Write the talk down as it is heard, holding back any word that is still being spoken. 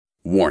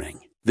Warning.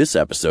 This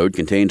episode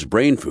contains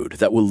brain food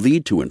that will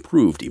lead to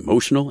improved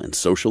emotional and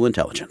social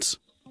intelligence.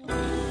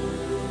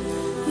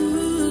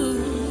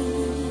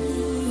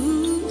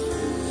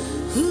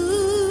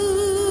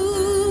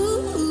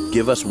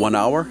 Give us 1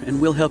 hour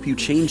and we'll help you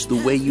change the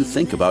way you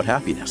think about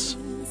happiness.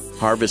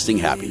 Harvesting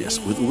Happiness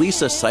with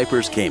Lisa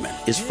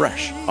Cypers-Kamen is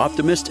fresh,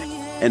 optimistic,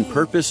 and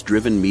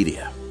purpose-driven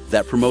media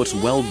that promotes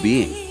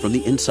well-being from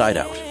the inside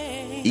out.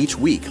 Each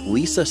week,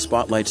 Lisa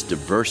spotlights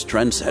diverse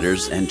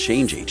trendsetters and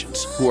change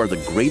agents who are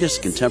the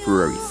greatest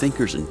contemporary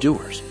thinkers and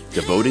doers,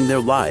 devoting their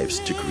lives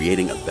to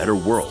creating a better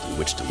world in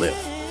which to live.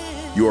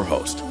 Your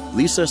host,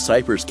 Lisa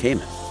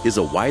Cypers-Kamen, is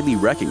a widely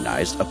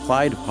recognized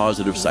applied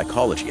positive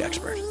psychology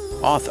expert,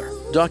 author,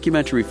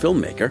 documentary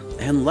filmmaker,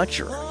 and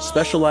lecturer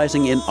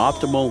specializing in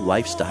optimal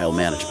lifestyle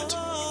management.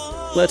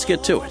 Let's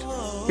get to it.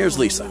 Here's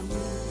Lisa.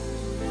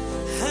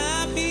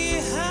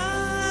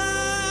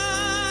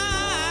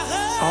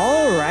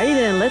 All right,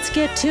 and let's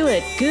get to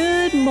it.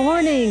 Good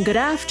morning, good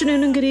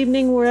afternoon, and good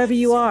evening, wherever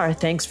you are.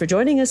 Thanks for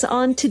joining us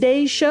on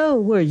today's show,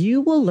 where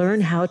you will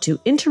learn how to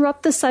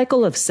interrupt the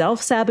cycle of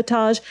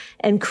self-sabotage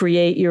and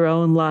create your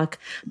own luck.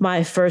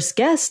 My first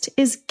guest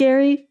is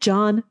Gary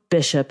John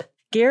Bishop.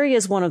 Gary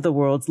is one of the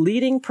world's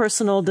leading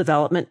personal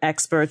development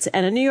experts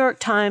and a New York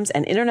Times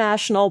and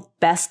international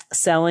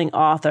best-selling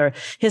author.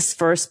 His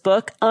first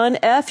book,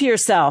 Un-F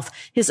Yourself,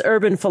 his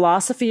urban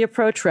philosophy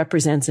approach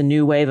represents a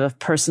new wave of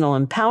personal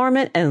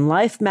empowerment and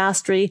life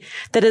mastery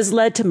that has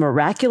led to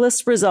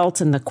miraculous results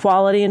in the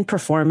quality and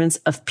performance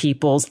of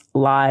people's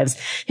lives.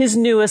 His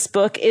newest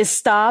book is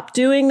Stop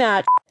Doing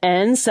That,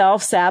 End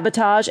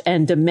Self-Sabotage,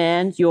 and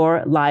Demand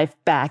Your Life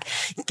Back.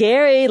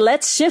 Gary,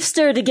 let's shift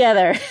stir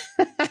together.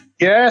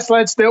 Yes,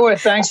 let's do it.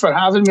 Thanks for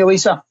having me,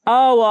 Lisa.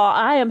 Oh, well,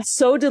 I am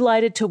so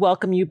delighted to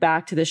welcome you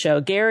back to the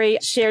show. Gary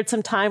shared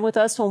some time with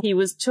us when he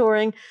was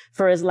touring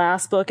for his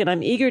last book, and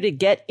I'm eager to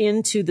get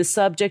into the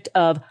subject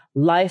of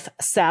life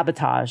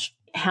sabotage.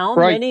 How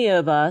many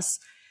of us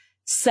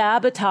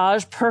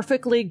sabotage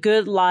perfectly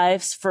good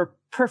lives for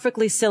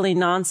perfectly silly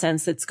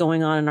nonsense that's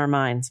going on in our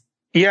minds?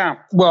 Yeah,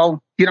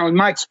 well, in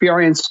my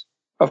experience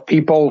of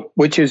people,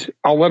 which is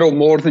a little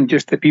more than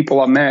just the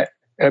people I met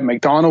at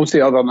McDonald's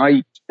the other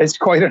night, it's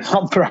quite a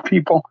number of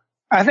people.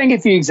 I think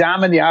if you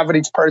examine the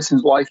average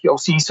person's life, you'll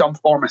see some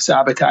form of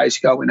sabotage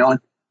going on.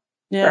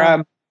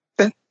 Yeah.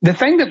 The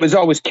thing that was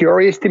always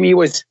curious to me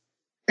was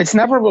it's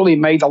never really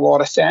made a lot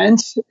of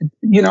sense.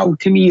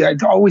 To me,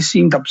 it always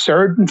seemed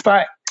absurd. In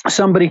fact,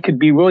 somebody could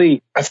be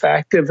really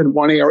effective in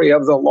one area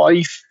of their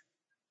life,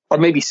 or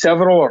maybe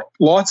several or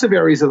lots of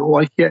areas of the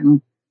life, yet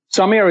in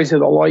some areas of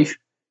the life,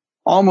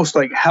 almost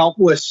like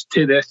helpless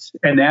to this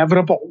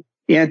inevitable.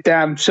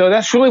 And so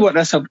that's really what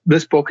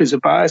this book is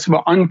about. It's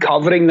about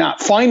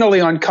finally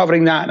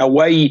uncovering that in a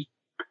way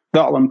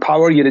that'll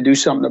empower you to do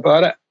something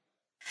about it.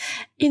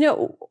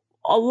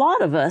 A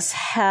lot of us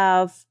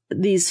have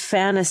these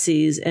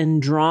fantasies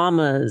and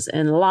dramas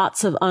and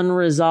lots of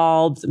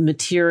unresolved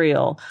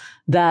material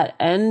that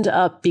end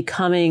up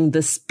becoming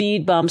the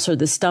speed bumps or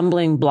the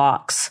stumbling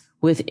blocks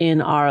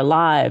within our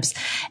lives.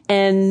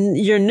 And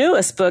your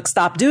newest book,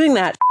 Stop Doing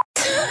That,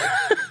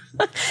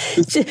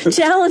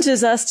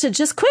 challenges us to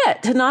just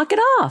quit, to knock it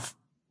off.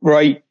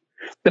 Right.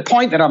 The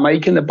point that I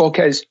make in the book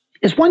is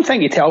one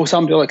thing you tell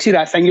somebody, like, see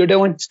that thing you're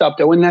doing? Stop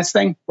doing this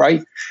thing,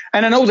 right?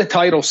 And I know the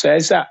title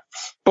says that,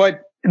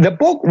 but the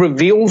book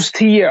reveals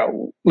to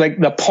you, like,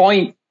 the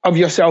point of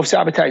your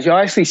self-sabotage. You'll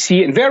actually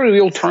see it in very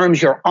real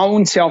terms, your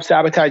own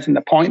self-sabotage and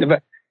the point of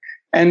it.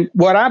 And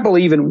what I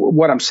believe and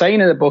what I'm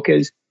saying in the book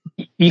is,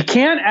 you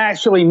can't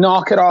actually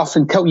knock it off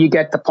until you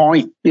get the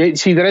point.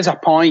 See, there is a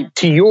point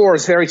to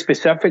yours, very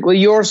specifically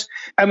yours.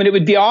 I mean, it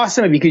would be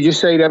awesome if you could just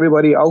say to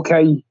everybody,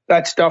 okay,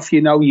 that stuff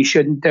you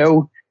shouldn't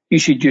do, you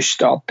should just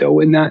stop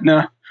doing that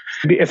now.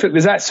 If it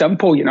was that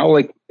simple,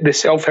 like the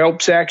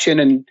self-help section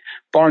in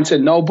Barnes &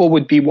 Noble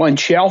would be one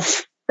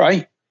shelf,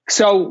 right?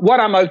 So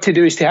what I'm out to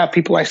do is to have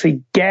people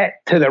actually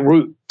get to the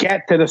root,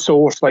 get to the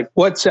source. Like,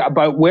 what's it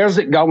about? Where's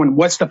it going?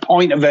 What's the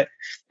point of it?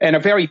 In a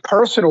very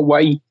personal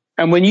way.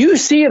 And when you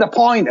see the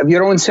point of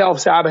your own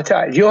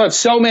self-sabotage, you'll have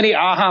so many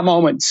aha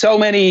moments, so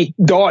many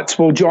dots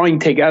will join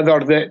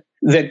together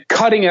that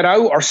cutting it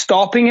out or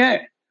stopping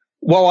it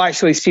will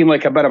actually seem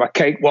like a bit of a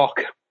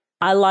cakewalk.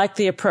 I like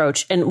the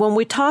approach. And when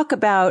we talk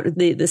about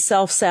the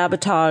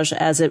self-sabotage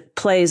as it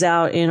plays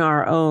out in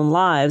our own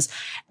lives,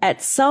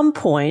 at some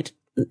point,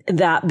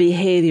 that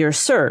behavior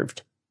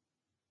served.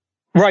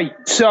 Right.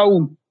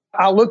 So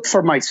I looked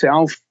for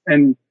myself,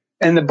 and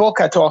in the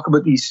book, I talk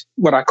about these,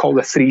 what I call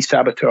the 3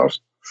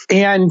 saboteurs.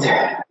 And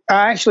I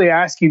actually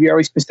ask you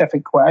very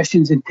specific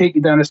questions and take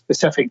you down a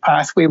specific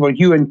pathway where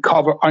you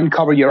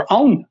uncover your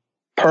own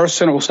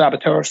personal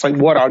saboteurs. Like,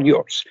 what are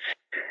yours?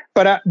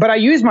 But I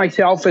use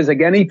myself as a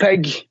guinea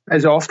pig,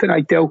 as often I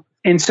do.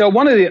 And so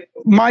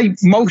my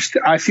most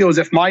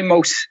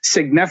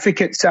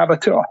significant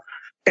saboteur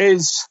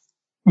is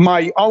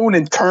my own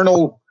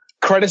internal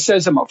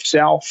criticism of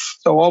self,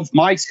 so of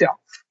myself.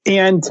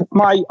 And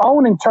my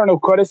own internal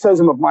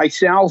criticism of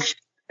myself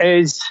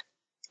is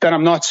that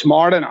I'm not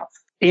smart enough.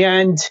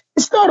 And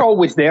it's not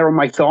always there in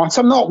my thoughts.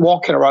 I'm not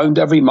walking around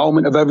every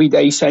moment of every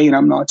day saying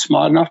I'm not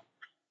smart enough,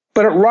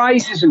 but it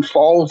rises and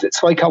falls.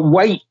 It's like a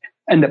weight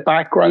in the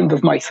background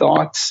of my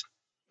thoughts.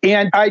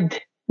 And I'd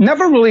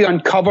never really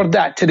uncovered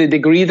that to the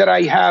degree that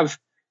I have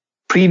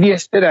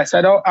previous to this.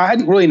 I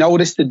hadn't really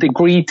noticed the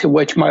degree to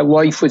which my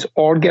life was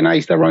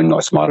organized around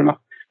not smart enough.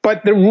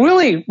 But the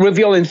really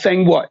revealing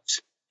thing was,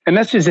 and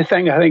this is the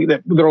thing I think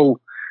that will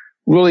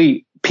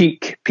really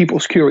pique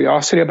people's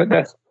curiosity about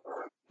this.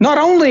 Not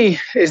only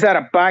is that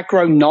a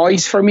background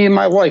noise for me in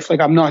my life, like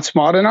I'm not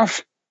smart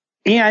enough,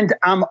 and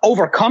I'm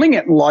overcoming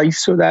it in life,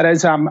 so that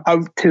as I'm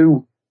out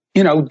to,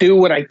 do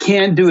what I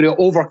can do to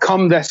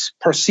overcome this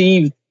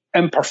perceived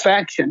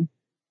imperfection,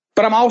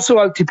 but I'm also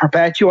out to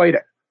perpetuate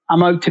it.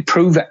 I'm out to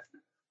prove it.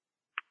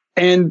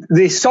 And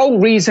the sole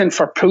reason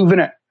for proving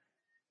it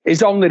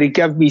is only to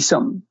give me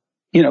some,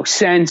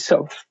 sense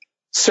of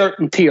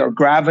certainty or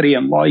gravity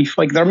in life.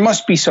 Like there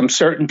must be some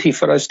certainty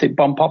for us to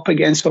bump up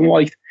against in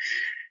life.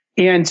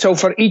 And so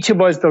for each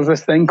of us, there's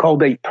this thing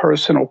called a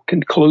personal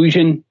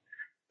conclusion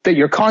that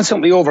you're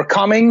constantly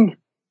overcoming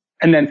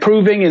and then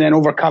proving and then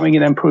overcoming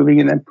and then proving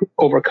and then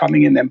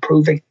overcoming and then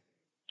proving.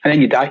 And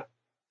then you die.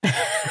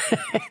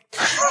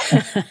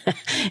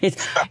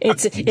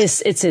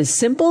 It's as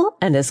simple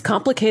and as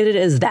complicated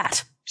as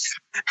that.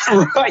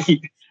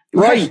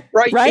 Right.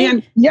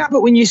 And yeah,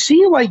 but when you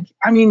see,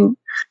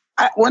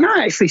 when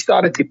I actually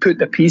started to put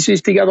the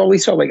pieces together,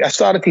 Lisa, I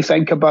started to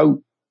think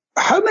about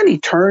how many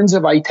turns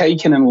have I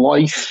taken in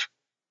life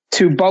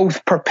to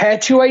both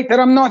perpetuate that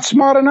I'm not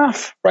smart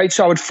enough, right?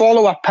 So I would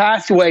follow a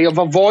pathway of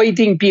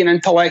avoiding being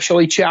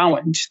intellectually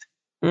challenged.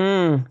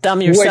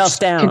 Dumb yourself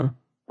down.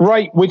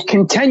 Would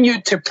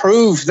continue to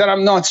prove that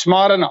I'm not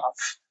smart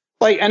enough.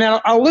 And then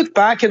I'll look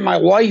back in my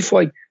life,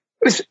 I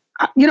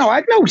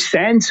had no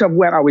sense of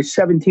when I was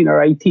 17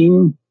 or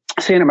 18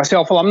 saying to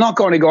myself, well, I'm not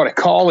going to go to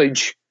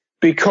college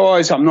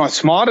because I'm not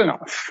smart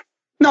enough.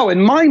 No,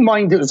 in my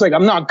mind, it was like,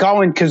 I'm not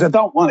going because I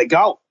don't want to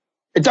go.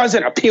 It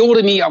doesn't appeal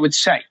to me, I would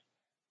say.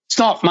 It's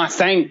not my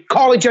thing.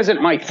 College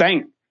isn't my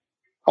thing.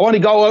 I want to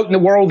go out in the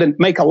world and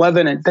make a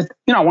living and,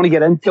 I want to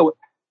get into it.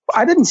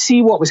 I didn't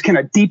see what was kind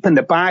of deep in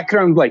the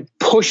background,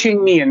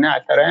 pushing me in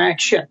that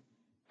direction.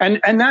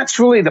 And that's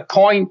really the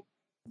point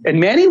in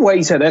many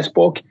ways of this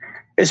book,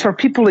 is for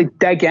people to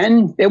dig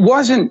in. It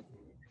wasn't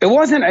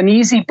an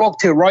easy book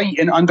to write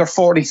in under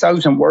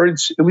 40,000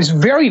 words. It was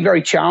very,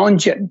 very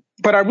challenging.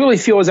 But I really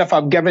feel as if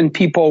I've given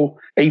people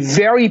a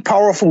very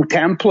powerful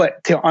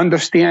template to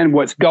understand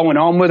what's going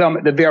on with them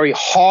at the very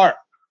heart,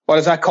 or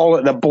as I call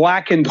it, the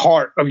blackened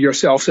heart of your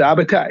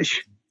self-sabotage.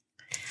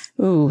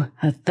 Ooh,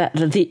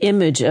 the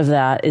image of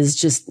that is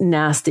just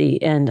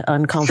nasty and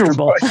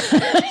uncomfortable.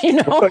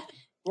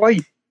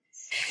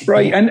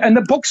 Right. And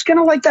the book's kind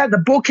of like that. The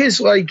book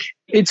is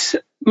it's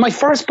my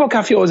first book,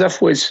 I feel as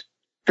if was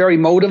very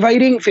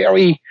motivating,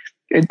 very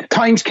at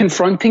times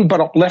confronting,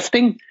 but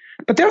uplifting.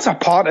 But there's a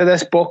part of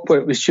this book where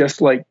it was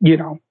just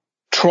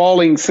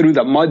trawling through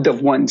the mud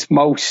of one's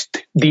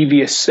most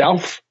devious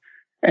self.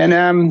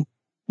 And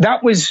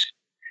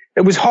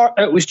it was hard.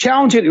 It was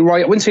challenging to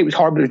write. I wouldn't say it was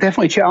hard, but it was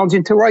definitely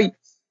challenging to write.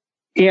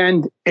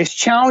 And it's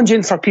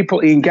challenging for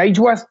people to engage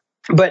with.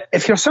 But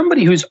if you're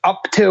somebody who's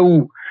up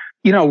to,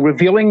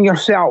 revealing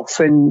yourself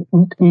in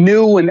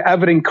new and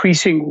ever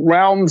increasing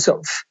realms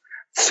of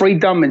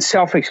freedom and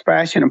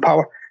self-expression and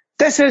power,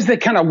 this is the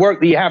kind of work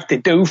that you have to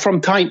do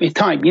from time to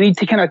time. You need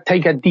to kind of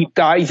take a deep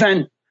dive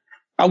in.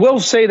 I will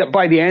say that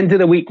by the end of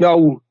the week,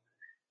 though,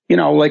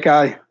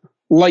 I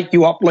light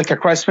you up like a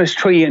Christmas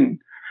tree and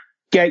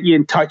get you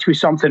in touch with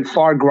something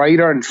far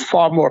greater and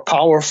far more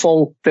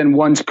powerful than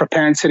one's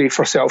propensity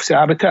for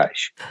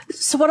self-sabotage.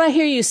 So what I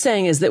hear you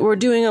saying is that we're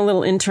doing a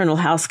little internal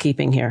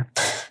housekeeping here.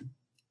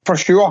 For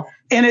sure.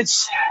 And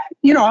it's,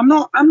 I'm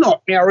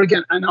not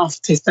arrogant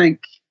enough to think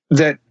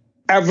that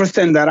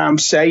everything that I'm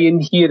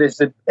saying here is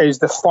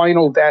the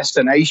final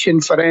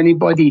destination for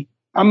anybody.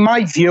 And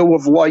my view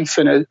of life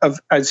and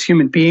as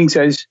human beings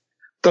is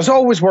there's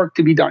always work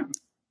to be done.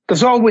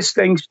 There's always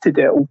things to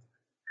do.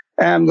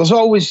 There's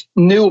always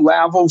new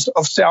levels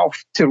of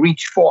self to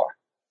reach for.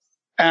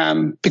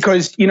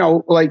 Because,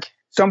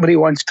 somebody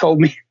once told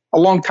me a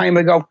long time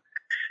ago,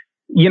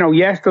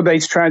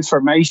 yesterday's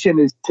transformation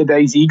is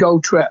today's ego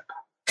trip.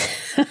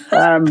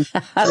 I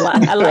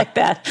like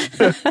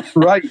that.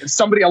 Right.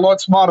 Somebody a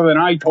lot smarter than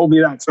I told me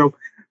that. So,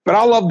 but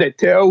I loved it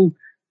too.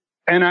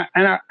 And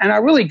I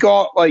really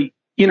got we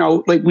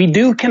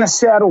do kind of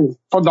settle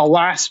for the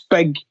last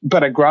big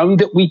bit of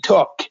ground that we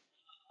took.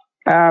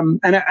 And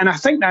I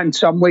think that in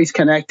some ways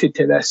connected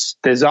to this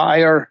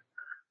desire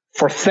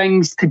for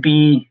things to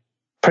be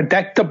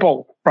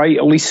predictable, right?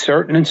 At least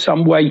certain in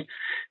some way.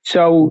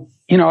 So,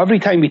 every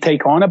time we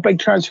take on a big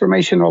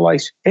transformation in our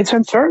lives, it's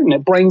uncertain.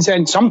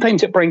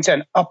 Sometimes it brings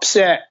in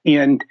upset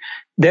and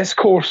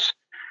discourse.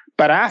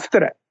 But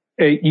after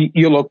it,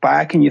 you look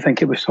back and you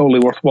think it was totally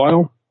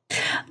worthwhile.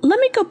 Let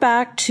me go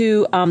back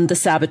to the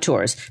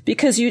saboteurs,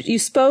 because you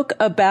spoke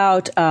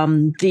about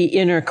the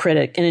inner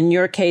critic, and in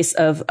your case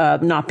of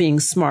not being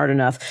smart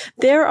enough.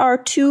 There are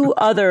two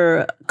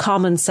other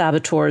common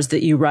saboteurs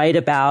that you write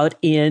about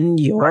in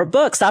your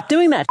book. Stop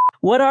doing that.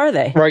 What are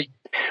they? Right.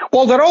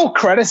 Well, they're all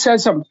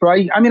criticisms,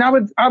 right? I mean, I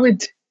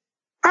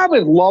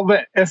would love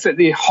it if at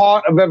the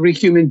heart of every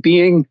human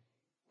being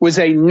was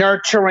a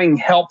nurturing,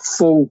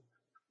 helpful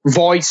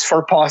voice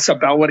for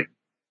possibility.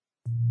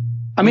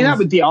 I mean, that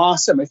would be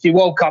awesome if you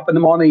woke up in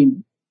the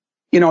morning,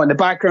 in the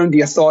background of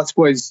your thoughts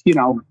was,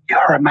 you're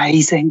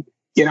amazing,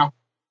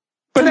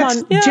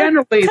 But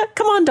generally...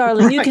 Come on,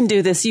 darling, right. You can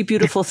do this, you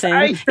beautiful thing.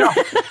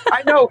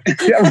 I know.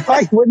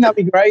 Right, wouldn't that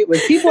be great?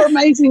 Like, people are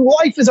amazing.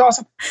 Life is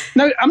awesome.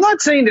 Now, I'm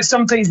not saying that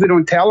sometimes we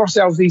don't tell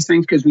ourselves these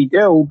things, because we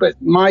do, but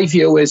my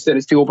view is that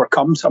it's to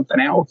overcome something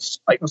else,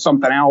 like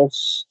something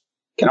else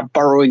kind of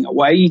burrowing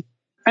away.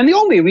 And the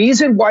only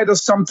reason why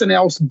there's something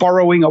else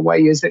burrowing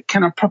away is it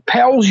kind of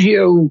propels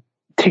you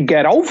to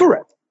get over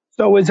it.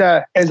 So as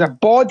a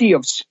body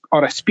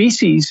or a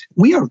species,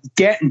 we are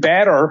getting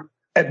better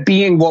at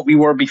being what we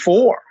were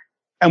before.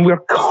 And we're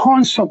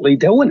constantly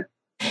doing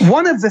it.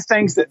 One of the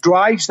things that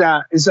drives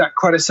that is that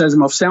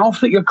criticism of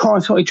self that you're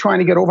constantly trying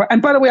to get over.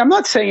 And by the way, I'm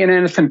not saying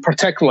anything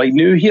particularly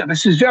new here.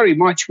 This is very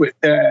much what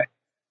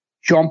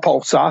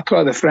Jean-Paul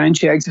Sartre, the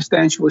French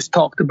existentialist,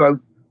 talked about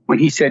when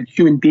he said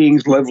human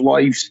beings live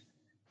lives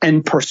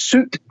in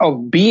pursuit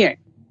of being.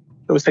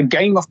 So it's a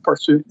game of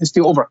pursuit. It's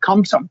to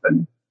overcome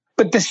something.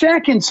 But the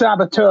second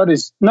saboteur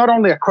is not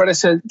only a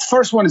criticism. The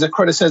first one is a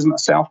criticism of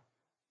self.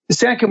 The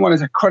second one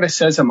is a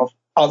criticism of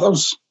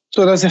others.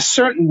 So there's a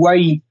certain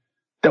way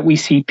that we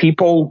see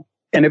people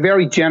in a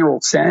very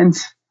general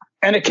sense.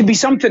 And it can be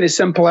something as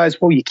simple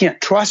as, well, you can't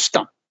trust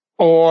them,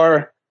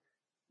 or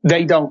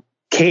they don't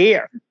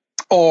care,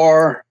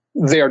 or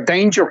they're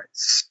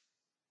dangerous.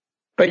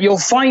 But you'll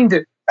find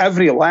at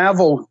every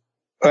level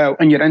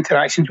in your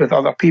interactions with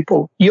other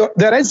people,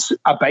 there is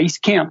a base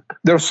camp.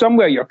 There's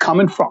somewhere you're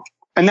coming from.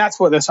 And that's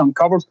what this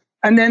uncovers.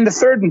 And then the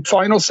third and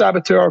final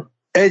saboteur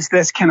is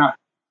this kind of,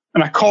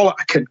 and I call it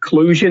a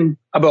conclusion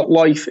about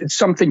life. It's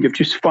something you've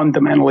just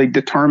fundamentally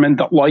determined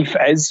that life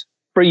is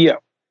for you.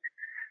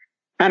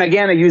 And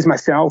again, I use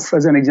myself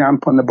as an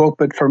example in the book.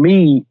 But for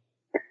me,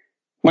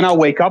 when I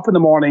wake up in the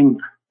morning,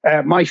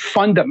 my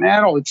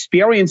fundamental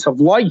experience of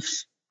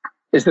life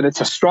is that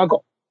it's a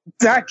struggle.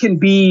 That can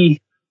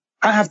be,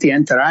 I have to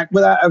interact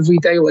with that every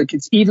day. Like,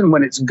 it's even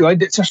when it's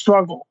good, it's a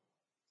struggle.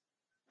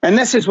 And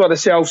this is where the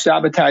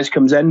self-sabotage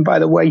comes in, by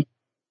the way.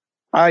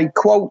 I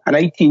quote an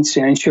 18th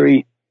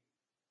century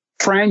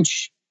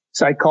French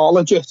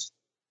psychologist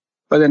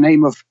by the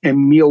name of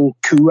Émile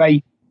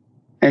Coué.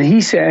 And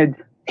he said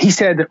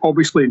that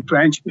obviously in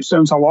French, it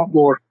sounds a lot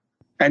more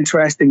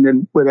interesting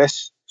than with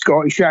this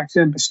Scottish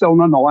accent, but still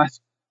nonetheless.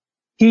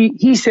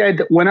 He said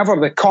that whenever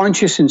the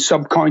conscious and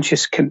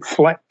subconscious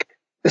conflict,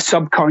 the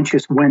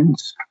subconscious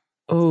wins.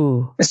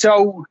 Oh.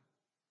 So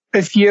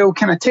if you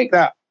kind of take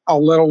that a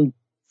little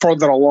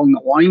further along the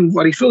line,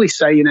 what he's really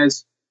saying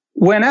is,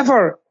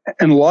 whenever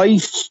in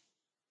life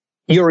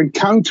you're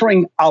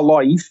encountering a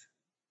life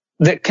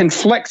that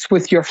conflicts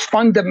with your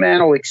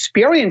fundamental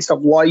experience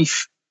of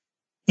life,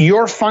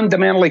 your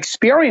fundamental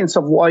experience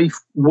of life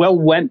will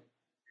win,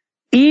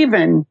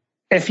 even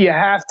if you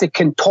have to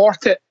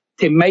contort it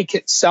to make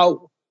it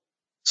so.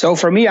 So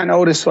for me, I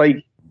notice,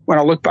 like, when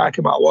I look back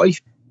at my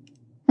life,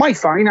 my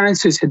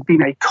finances had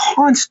been a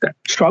constant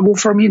struggle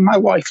for me in my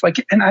life.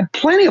 And I had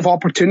plenty of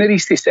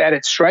opportunities to set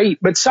it straight,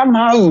 but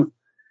somehow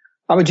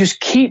I would just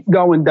keep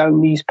going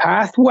down these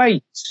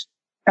pathways.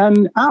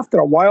 And after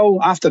a while,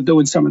 after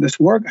doing some of this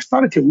work, I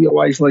started to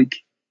realize, like,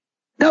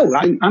 no,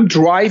 I'm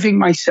driving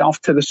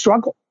myself to the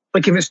struggle.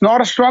 Like, if it's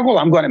not a struggle,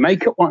 I'm going to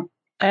make it one.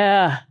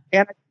 And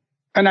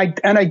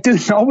I do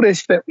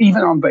notice that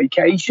even on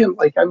vacation,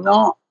 like, I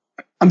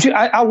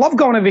love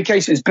going on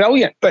vacation. It's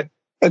brilliant, but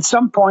at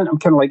some point, I'm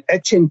kind of like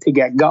itching to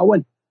get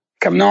going.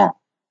 I'm not.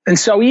 And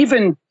so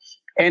even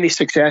any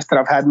success that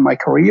I've had in my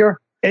career,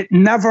 it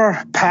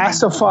never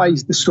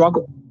pacifies the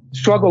struggle.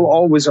 Struggle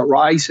always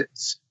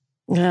arises.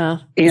 Yeah.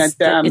 And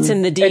it's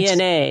in the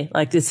DNA.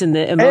 It's in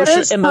the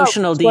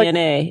emotional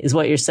DNA, is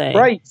what you're saying.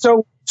 Right.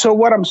 So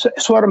what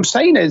I'm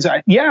saying is,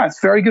 it's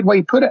a very good way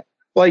to put it.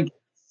 Like,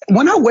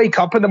 when I wake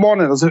up in the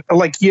morning,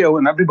 like you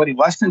and everybody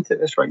listening to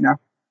this right now,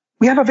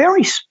 we have a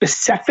very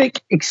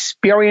specific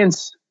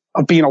experience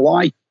of being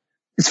alive.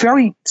 It's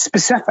very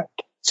specific.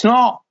 It's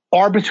not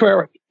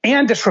arbitrary,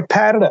 and it's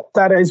repetitive.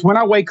 That is, when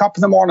I wake up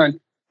in the morning,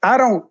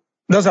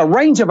 there's a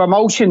range of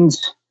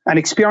emotions and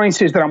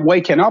experiences that I'm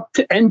waking up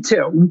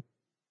into,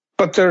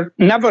 but they're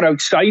never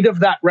outside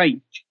of that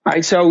range.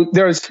 Right? So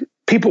there's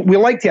people, we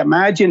like to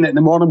imagine that in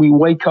the morning we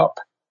wake up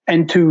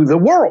into the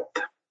world,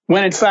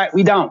 when in fact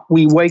we don't.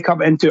 We wake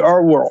up into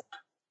our world.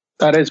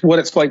 That is what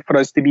it's like for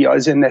us to be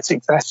us in this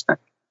existence.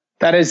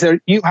 That is,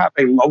 you have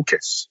a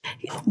locus.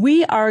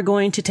 We are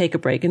going to take a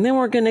break, and then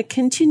we're going to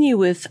continue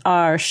with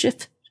our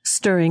shift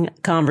stirring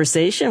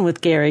conversation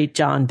with Gary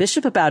John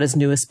Bishop about his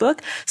newest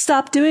book,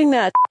 Stop Doing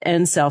That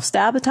and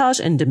Self-Sabotage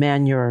and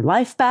Demand Your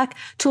Life Back.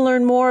 To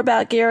learn more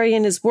about Gary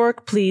and his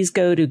work, please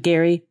go to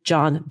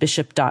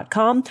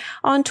GaryJohnBishop.com,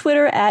 on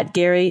Twitter at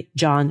Gary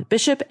John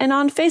Bishop, and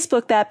on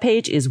Facebook, that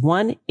page is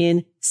 1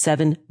 in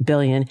 7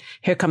 billion.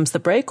 Here comes the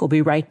break. We'll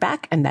be right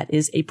back, and that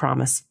is a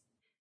promise.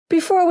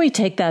 Before we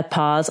take that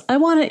pause, I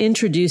want to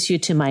introduce you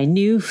to my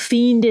new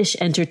fiendish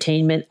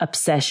entertainment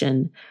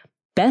obsession.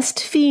 Best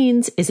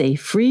Fiends is a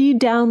free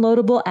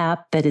downloadable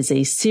app that is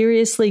a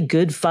seriously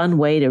good fun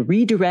way to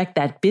redirect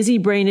that busy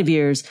brain of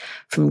yours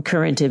from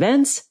current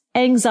events,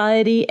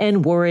 anxiety,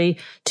 and worry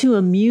to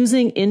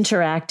amusing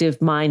interactive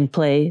mind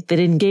play that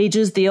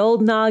engages the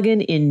old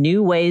noggin in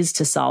new ways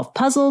to solve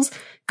puzzles,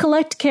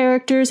 collect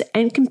characters,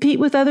 and compete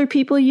with other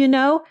people you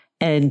know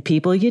and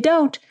people you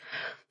don't.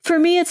 For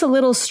me, it's a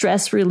little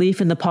stress relief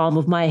in the palm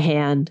of my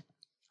hand.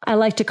 I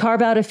like to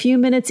carve out a few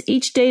minutes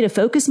each day to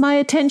focus my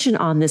attention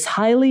on this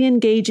highly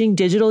engaging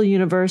digital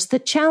universe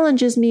that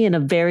challenges me in a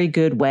very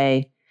good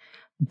way.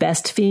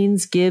 Best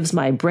Fiends gives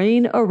my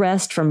brain a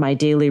rest from my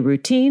daily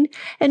routine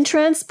and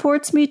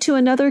transports me to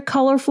another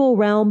colorful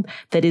realm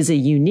that is a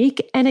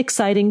unique and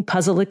exciting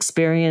puzzle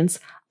experience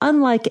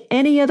unlike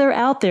any other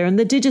out there in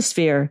the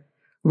digisphere.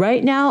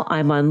 Right now,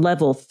 I'm on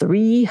level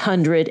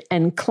 300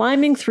 and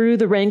climbing through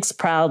the ranks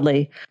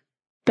proudly.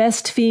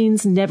 Best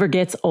Fiends never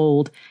gets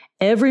old.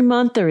 Every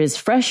month there is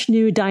fresh,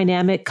 new,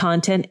 dynamic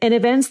content and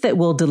events that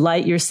will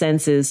delight your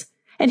senses.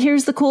 And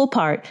here's the cool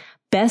part.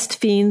 Best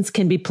Fiends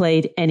can be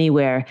played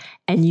anywhere,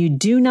 and you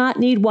do not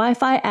need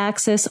Wi-Fi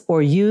access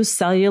or use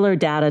cellular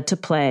data to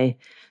play.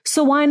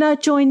 So why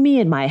not join me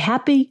in my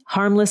happy,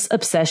 harmless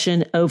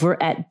obsession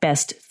over at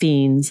Best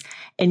Fiends?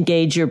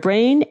 Engage your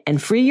brain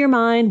and free your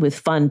mind with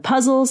fun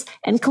puzzles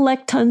and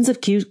collect tons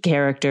of cute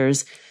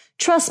characters.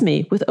 Trust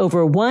me, with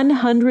over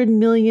 100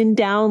 million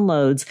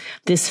downloads,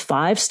 this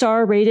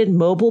 5-star rated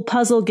mobile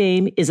puzzle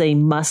game is a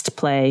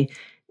must-play.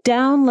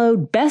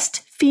 Download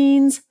Best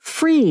Fiends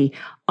free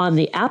on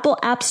the Apple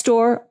App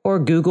Store or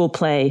Google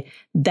Play.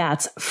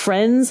 That's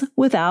friends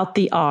without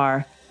the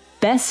R.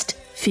 Best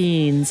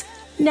Fiends.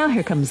 Now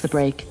here comes the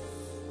break.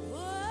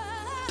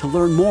 To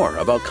learn more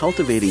about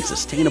cultivating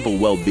sustainable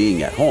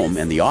well-being at home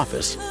and the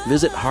office,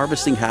 visit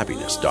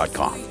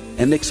harvestinghappiness.com.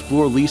 and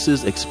explore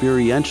Lisa's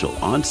experiential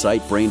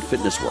on-site brain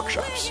fitness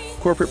workshops,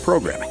 corporate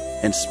programming,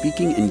 and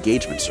speaking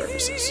engagement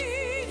services.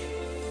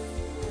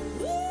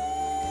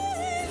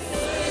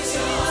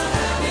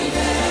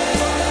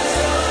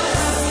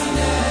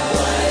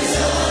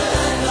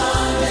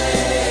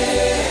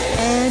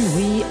 And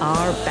we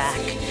are back.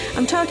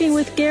 I'm talking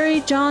with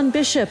Gary John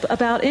Bishop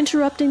about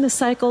interrupting the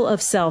cycle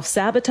of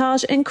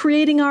self-sabotage and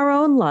creating our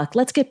own luck.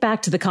 Let's get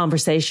back to the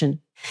conversation.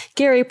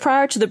 Gary,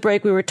 prior to the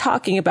break, we were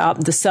talking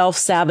about the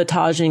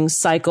self-sabotaging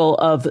cycle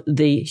of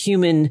the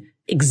human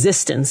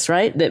existence,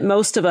 right? That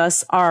most of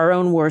us are our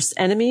own worst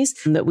enemies,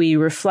 and that we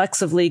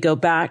reflexively go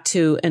back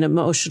to an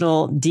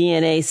emotional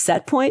DNA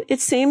set point, it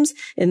seems,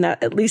 in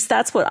that, at least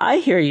that's what I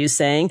hear you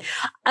saying.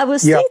 I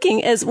was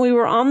thinking as we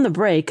were on the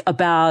break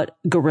about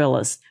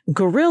gorillas.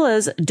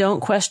 Gorillas don't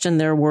question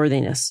their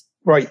worthiness.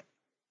 Right.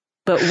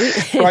 But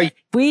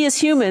we as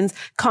humans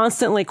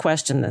constantly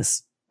question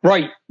this.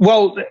 Right.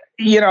 Well,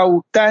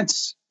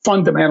 that's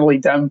fundamentally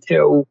down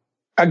to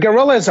a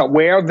gorilla is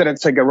aware that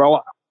it's a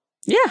gorilla.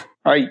 Yeah.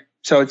 Right.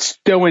 So it's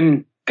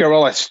doing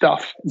gorilla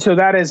stuff. So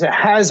that is, it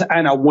has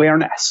an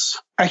awareness.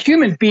 A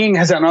human being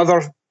has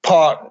another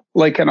part,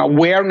 like an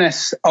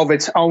awareness of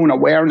its own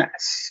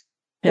awareness.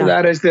 Yeah. So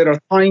that is, there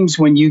are times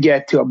when you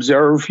get to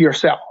observe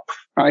yourself,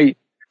 right?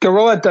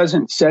 Gorilla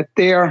doesn't sit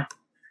there,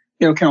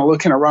 kind of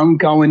looking around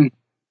going,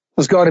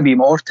 there's got to be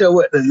more to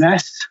it than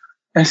this.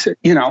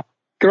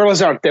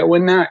 Gorillas aren't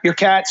doing that. Your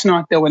cat's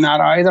not doing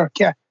that either.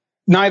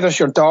 Neither's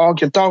your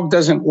dog. Your dog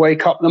doesn't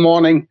wake up in the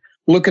morning,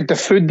 look at the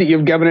food that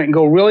you've given it and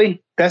go,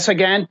 really? This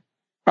again?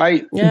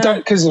 Right?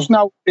 Because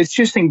it's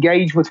just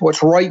engaged with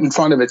what's right in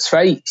front of its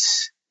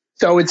face.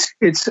 So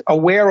it's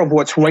aware of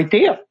what's right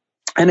there.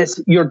 And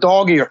it's your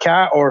dog or your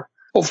cat, or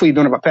hopefully you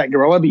don't have a pet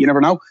gorilla, but you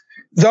never know.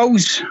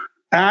 Those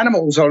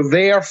animals are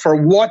there for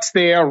what's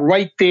there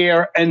right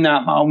there in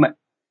that moment.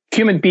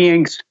 Human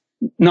beings,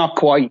 not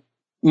quite.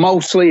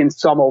 Mostly in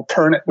some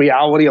alternate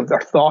reality of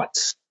their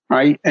thoughts,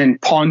 right? And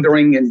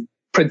pondering and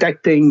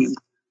predicting and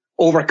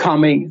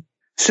overcoming.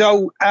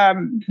 So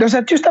there's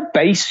just a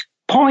base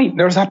point.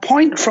 There's a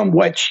point from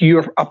which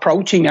you're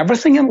approaching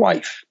everything in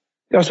life.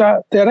 There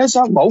is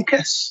a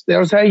locus.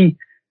 There's a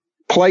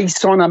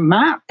place on a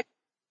map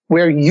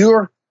where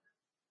you're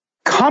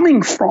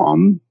coming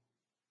from,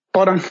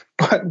 but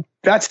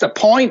that's the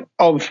point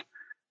of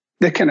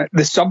the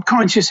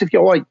subconscious, if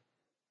you like,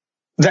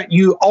 that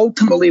you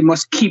ultimately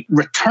must keep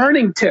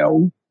returning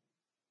to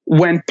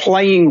when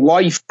playing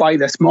life by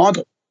this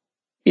model.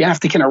 You have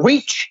to kind of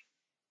reach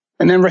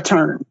and then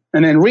return,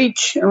 and then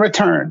reach and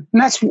return.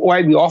 And that's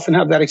why we often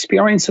have that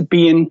experience of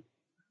being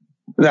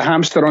the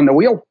hamster on the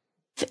wheel.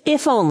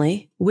 If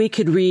only we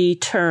could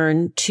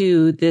return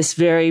to this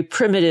very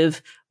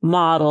primitive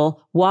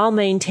model while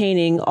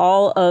maintaining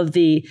all of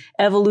the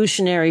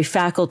evolutionary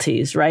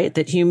faculties, right,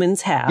 that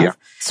humans have. Yeah.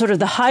 Sort of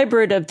the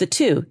hybrid of the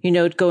two,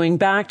 going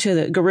back to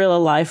the gorilla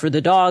life or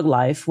the dog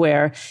life,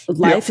 where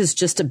life is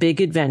just a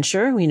big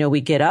adventure.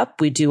 We get up,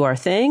 we do our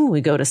thing,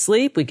 we go to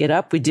sleep, we get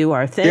up, we do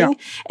our thing. Yeah.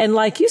 And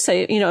like you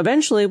say,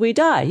 eventually we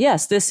die.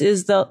 Yes, this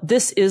is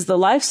the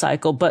life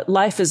cycle, but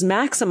life is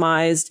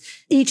maximized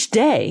each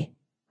day.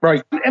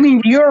 Right. I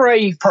mean, you're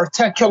a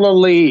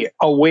particularly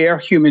aware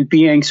human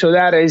being. So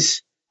that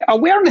is,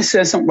 awareness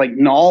isn't like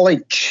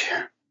knowledge.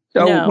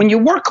 So when you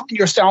work on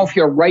yourself,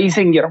 you're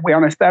raising your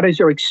awareness. That is,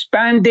 you're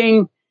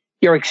expanding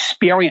your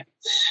experience.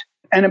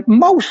 And it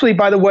mostly,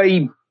 by the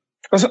way,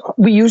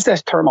 we use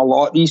this term a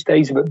lot these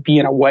days about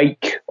being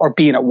awake or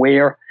being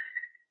aware.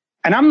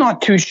 And I'm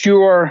not too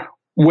sure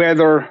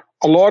whether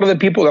a lot of the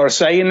people that are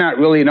saying that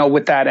really know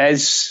what that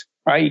is,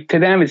 right? To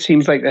them, it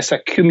seems like this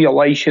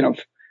accumulation of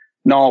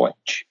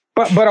knowledge.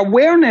 But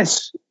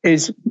awareness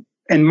is,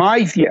 in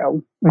my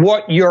view,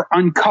 what you're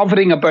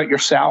uncovering about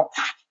yourself.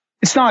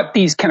 It's not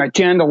these kind of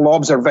general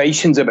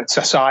observations about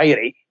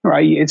society,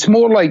 right? It's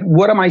more like,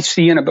 what am I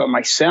seeing about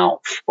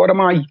myself? What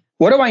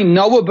do I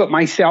know about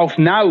myself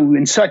now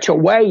in such a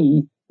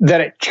way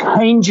that it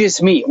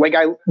changes me? Like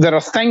there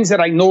are things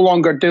that I no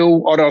longer do,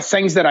 or there are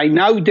things that I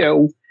now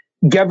do,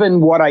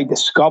 given what I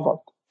discovered.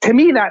 To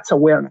me, that's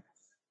awareness.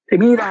 To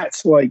me,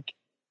 that's like,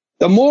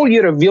 the more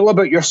you reveal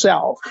about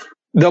yourself,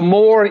 the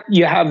more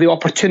you have the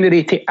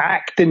opportunity to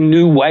act in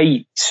new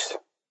ways.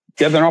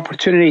 You have an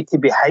opportunity to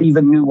behave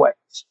in new ways.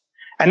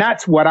 And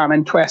that's what I'm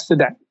interested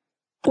in.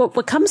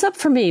 What comes up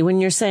for me when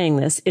you're saying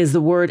this is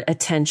the word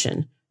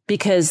attention.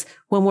 Because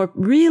when we're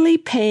really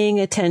paying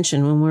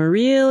attention, when we're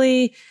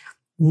really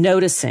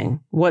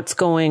noticing what's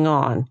going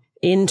on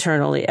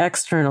internally,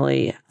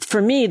 externally,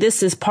 for me,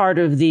 this is part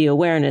of the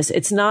awareness.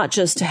 It's not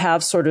just to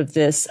have sort of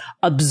this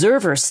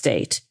observer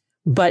state,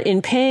 but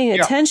in paying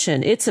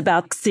attention, it's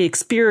about the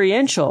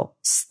experiential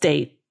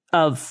state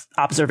of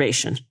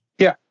observation.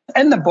 Yeah.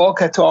 In the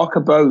book, I talk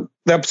about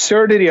the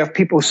absurdity of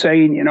people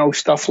saying,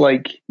 stuff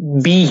like,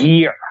 be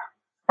here,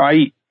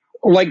 right?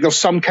 Like there's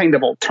some kind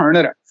of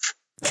alternative.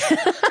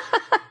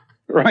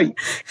 Right.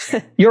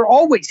 You're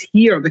always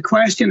here. The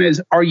question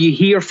is, are you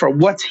here for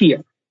what's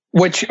here?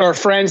 Which our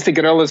friends, the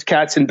gorillas,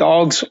 cats, and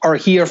dogs, are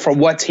here for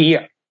what's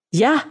here.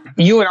 Yeah.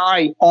 You and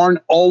I aren't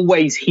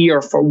always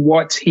here for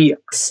what's here.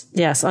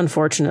 Yes,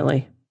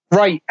 unfortunately.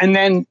 Right. And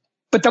then,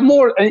 but the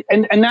more,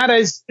 and that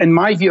is, in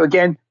my view,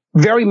 again,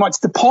 very much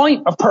the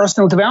point of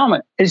personal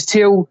development is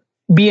to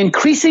be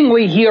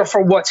increasingly here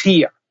for what's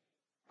here.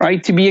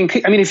 Right.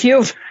 If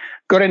you've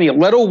got any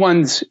little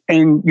ones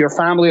in your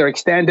family or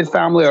extended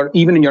family or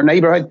even in your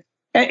neighborhood,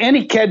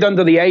 any kid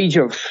under the age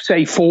of,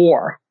 say,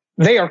 4,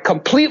 they are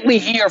completely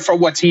here for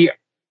what's here.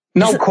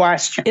 No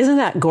question. Isn't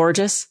that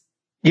gorgeous?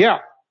 Yeah.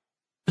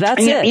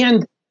 That's it.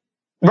 And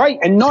right.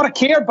 And not a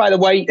care, by the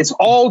way. It's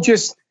all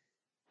just,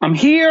 I'm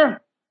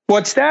here.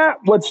 What's that?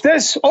 What's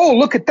this? Oh,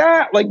 look at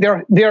that. Like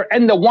they're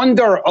in the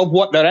wonder of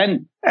what they're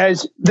in.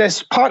 As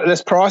this part of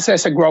this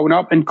process of growing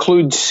up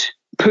includes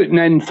putting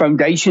in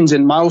foundations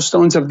and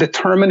milestones of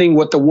determining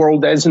what the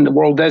world is and the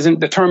world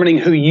isn't, determining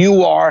who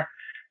you are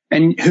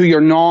and who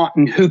you're not,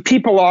 and who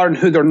people are and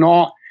who they're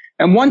not.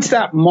 And once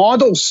that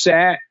model's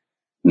set,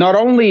 not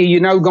only are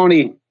you now going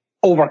to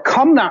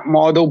overcome that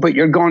model, but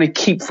you're going to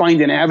keep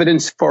finding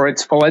evidence for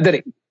its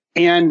validity.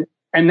 And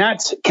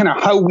that's kind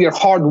of how we're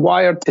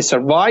hardwired to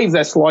survive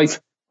this life.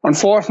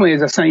 Unfortunately,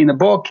 as I say in the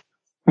book,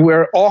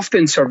 we're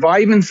often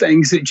surviving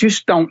things that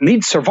just don't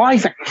need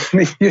surviving.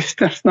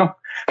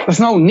 There's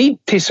no need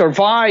to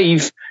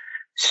survive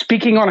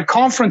speaking on a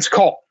conference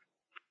call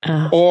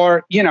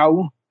or,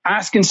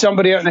 asking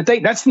somebody out on a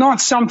date. That's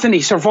not something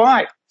to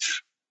survive.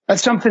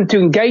 That's something to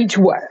engage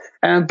with.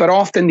 But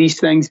often these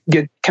things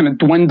get kind of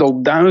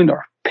dwindled down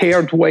or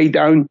pared way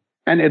down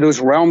into those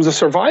realms of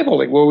survival,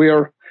 like where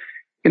we're,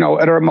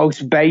 at our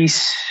most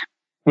base,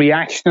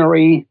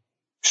 reactionary,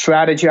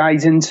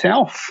 strategizing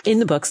self. In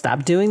the book,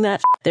 Stop Doing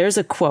That, there's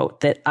a quote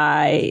that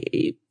I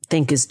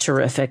think is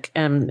terrific.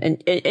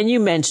 And you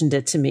mentioned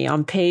it to me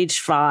on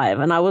page 5,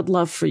 and I would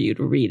love for you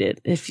to read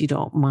it if you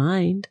don't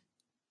mind.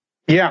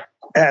 Yeah.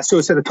 So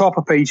it's at the top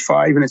of page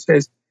 5, and it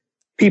says,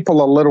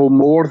 people are little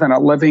more than a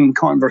living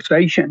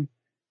conversation,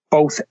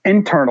 both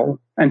internal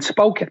and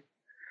spoken.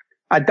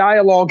 A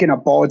dialogue in a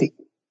body,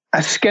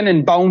 a skin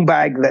and bone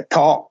bag that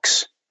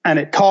talks, and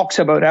it talks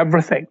about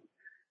everything.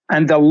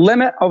 And the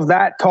limit of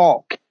that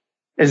talk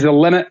is the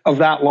limit of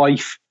that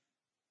life,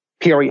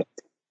 period.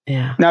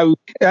 Yeah. Now,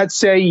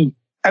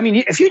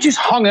 if you just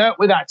hung out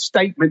with that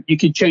statement, you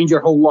could change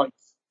your whole life.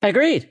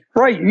 Agreed.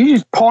 Right. You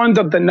just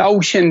pondered the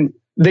notion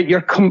that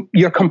your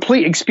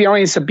complete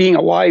experience of being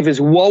alive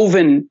is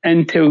woven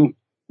into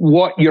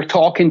what you're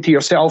talking to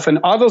yourself and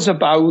others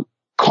about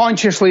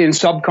consciously and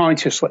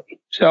subconsciously.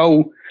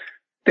 So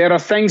there are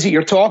things that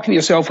you're talking to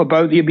yourself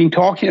about that you've been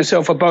talking to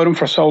yourself about them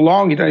for so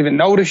long, you don't even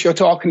notice you're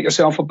talking to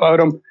yourself about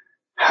them.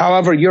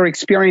 However, your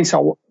experience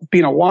of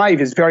being alive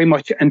is very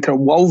much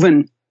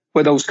interwoven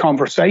with those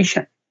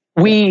conversations.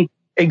 We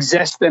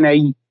exist in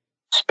a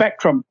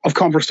spectrum of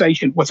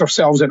conversation with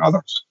ourselves and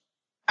others.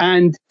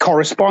 And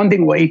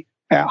correspondingly,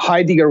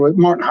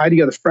 Martin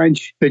Heidegger,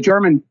 the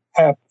German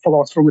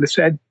philosopher, would have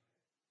said,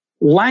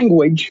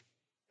 language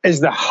is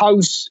the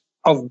house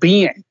of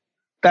being.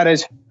 That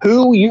is,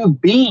 who you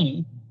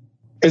be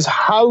is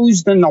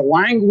housed in the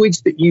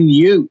language that you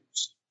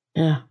use.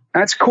 Yeah.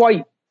 That's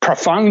quite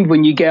profound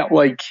when you get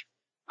like,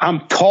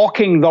 I'm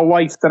talking the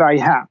life that I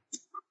have.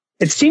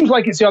 It seems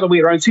like it's the other way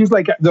around. It seems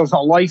like there's a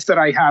life that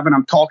I have and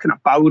I'm talking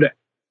about it.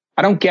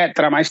 I don't get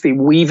that I'm actually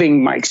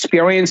weaving my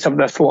experience of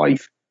this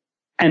life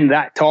in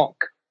that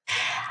talk.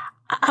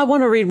 I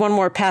want to read one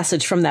more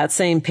passage from that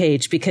same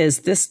page because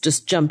this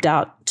just jumped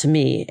out to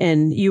me.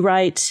 And you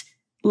write,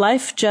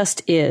 life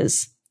just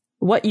is.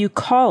 What you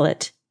call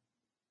it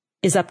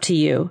is up to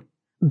you.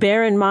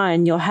 Bear in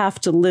mind, you'll have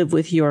to live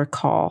with your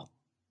call.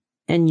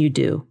 And you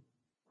do.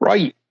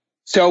 Right.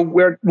 So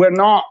we're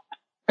not,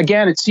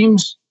 again, it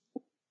seems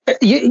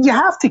you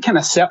have to kind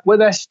of sit with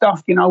this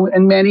stuff, you know,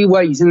 in many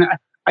ways. And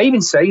I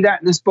even say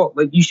that in this book,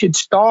 like you should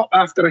stop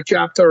after a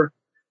chapter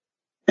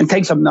and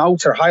take some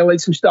notes or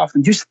highlight some stuff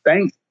and just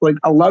think, like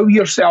allow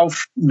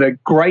yourself the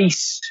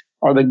grace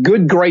or the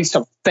good grace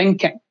of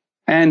thinking.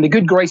 And the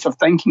good grace of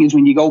thinking is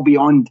when you go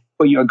beyond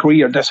what you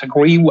agree or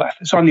disagree with.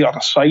 It's on the other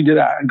side of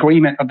that.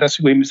 Agreement or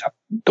disagreement is a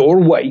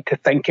doorway to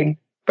thinking.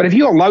 But if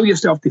you allow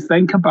yourself to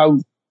think about,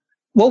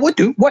 well, what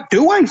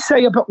do I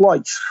say about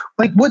life?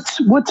 Like,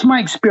 what's my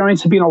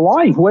experience of being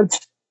alive?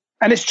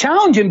 And it's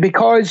challenging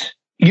because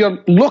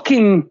you're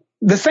looking,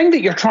 the thing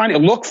that you're trying to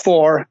look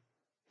for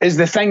is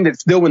the thing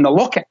that's doing the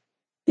looking.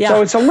 Yeah.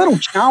 So it's a little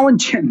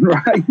challenging,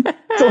 right?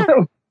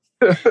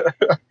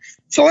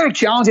 It's a little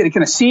challenging to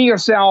kind of see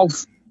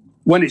yourself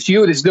when it's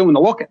you that's doing the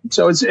looking.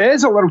 So it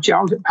is a little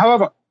challenging.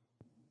 However,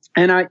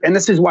 and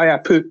this is why I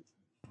put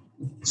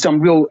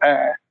some real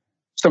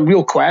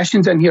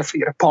questions in here for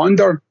you to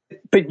ponder.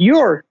 But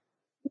your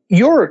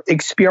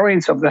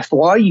experience of this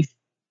life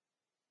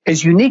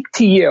is unique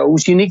to you.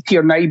 It's unique to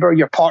your neighbor,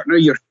 your partner,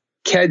 your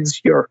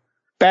kids, your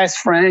best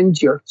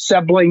friends, your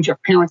siblings, your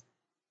parents.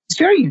 It's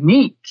very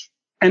unique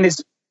and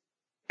it's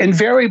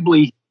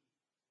invariably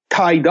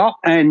tied up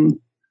in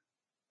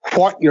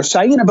what you're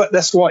saying about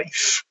this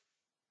life.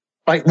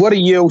 Like, what are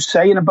you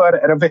saying about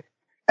it?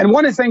 And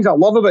one of the things I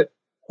love about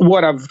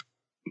what I've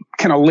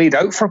kind of laid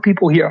out for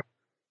people here,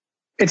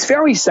 it's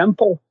very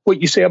simple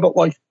what you say about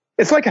life.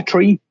 It's like a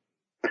tree.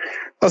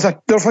 There's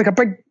like a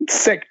big,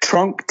 thick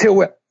trunk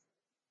to it.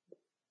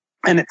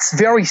 And it's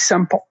very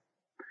simple.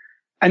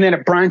 And then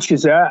it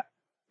branches out.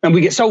 And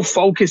we get so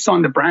focused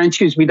on the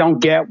branches, we don't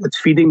get what's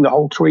feeding the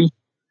whole tree.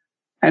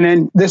 And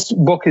then this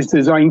book is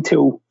designed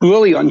to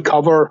really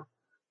uncover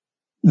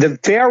the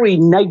very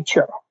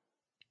nature,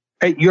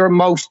 at your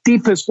most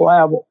deepest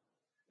level,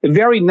 the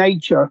very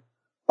nature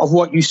of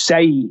what you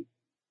say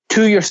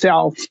to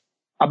yourself,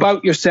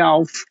 about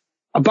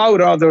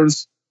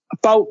others,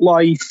 about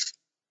life.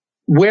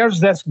 Where's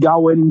this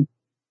going?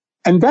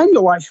 And then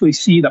you'll actually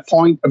see the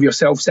point of your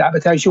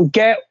self-sabotage. You'll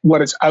get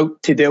what it's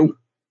out to do.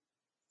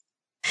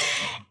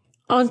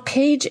 On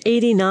page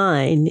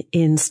 89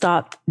 in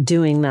Stop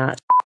Doing That,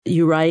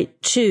 you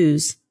write,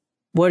 choose.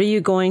 What are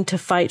you going to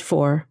fight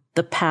for?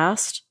 The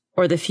past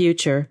or the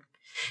future?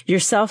 Your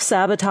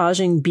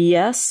self-sabotaging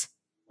BS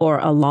or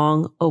a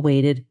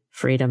long-awaited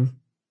freedom?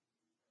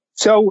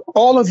 So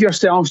all of your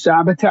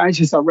self-sabotage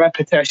is a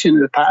repetition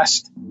of the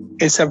past.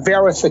 It's a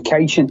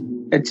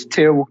verification. It's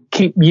to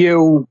keep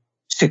you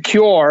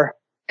secure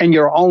in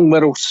your own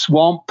little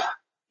swamp,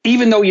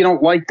 even though you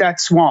don't like that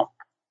swamp,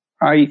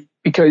 right?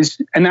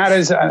 And that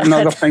is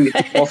another thing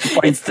that you often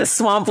find. It's the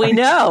swamp we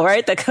know,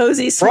 right? The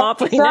cozy swamp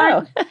we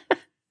know.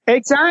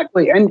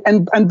 Exactly.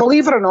 And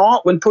believe it or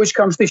not, when push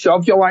comes to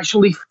shove, you'll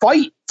actually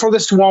fight for the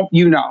swamp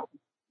you know,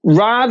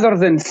 rather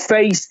than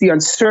face the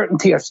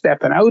uncertainty of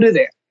stepping out of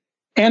there.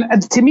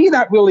 And to me,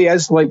 that really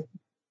is like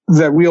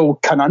the real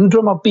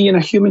conundrum of being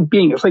a human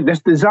being. It's like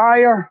this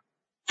desire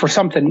for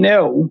something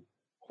new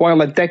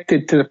while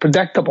addicted to the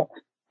predictable,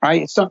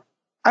 right? So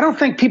I don't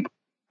think people,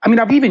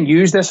 I've even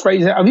used this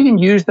phrase. I've even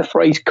used the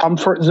phrase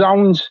comfort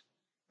zones.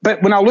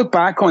 But when I look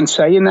back on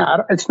saying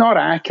that, it's not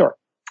accurate.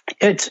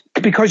 It's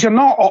because you're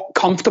not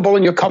comfortable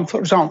in your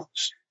comfort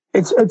zones.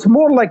 It's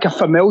more like a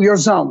familiar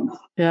zone.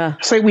 Yeah.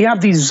 It's like we have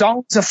these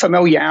zones of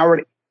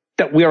familiarity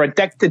that we're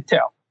addicted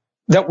to,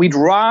 that we'd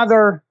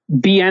rather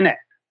be in it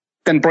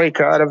than break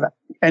out of it.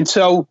 And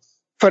so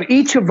for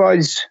each of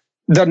us,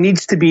 there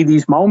needs to be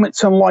these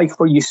moments in life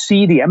where you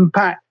see the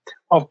impact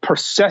of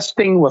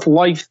persisting with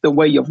life the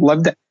way you've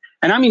lived it.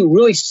 And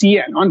really see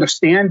it and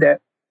understand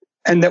it.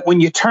 And that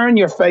when you turn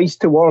your face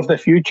towards the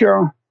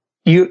future,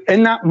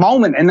 in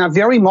that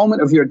very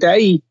moment of your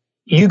day,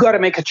 you got to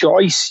make a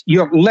choice.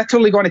 You're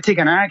literally going to take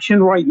an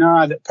action right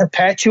now that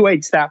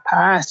perpetuates that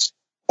past,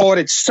 or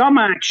it's some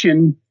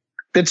action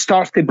that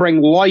starts to bring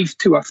life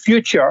to a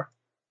future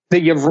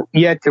that you've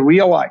yet to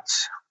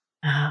realize.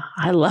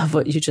 I love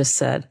what you just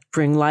said.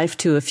 Bring life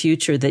to a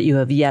future that you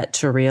have yet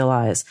to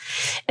realize.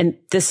 And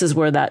this is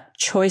where that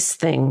choice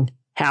thing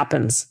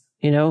happens.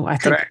 I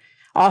think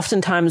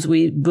oftentimes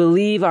we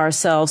believe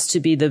ourselves to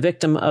be the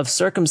victim of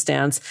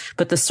circumstance,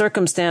 but the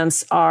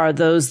circumstance are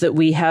those that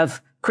we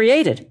have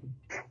created.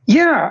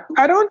 Yeah,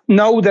 I don't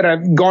know that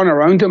I've gone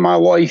around in my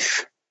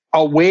life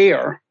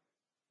aware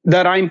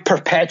that I'm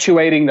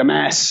perpetuating the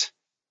mess.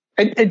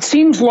 It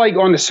seems like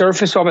on the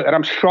surface of it that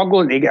I'm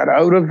struggling to get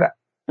out of it.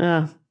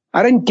 Yeah.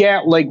 I didn't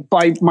get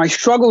by my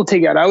struggle to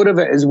get out of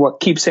it is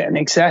what keeps it in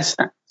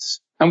existence.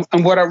 And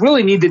what I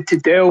really needed to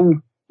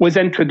do was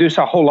introduce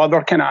a whole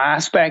other kind of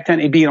aspect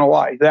into being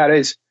alive. That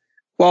is,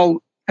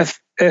 well,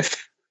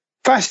 if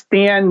I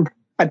stand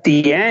at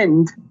the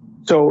end,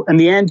 so and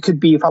the end could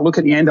be if I look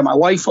at the end of my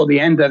life or the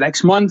end of the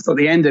next month or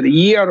the end of the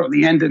year or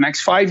the end of the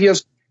next 5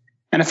 years,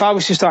 and if I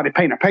was to start to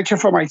paint a picture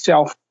for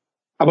myself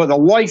about the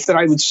life that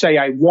I would say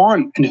I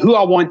want and who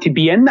I want to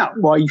be in that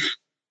life,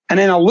 and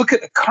then I'll look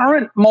at the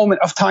current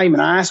moment of time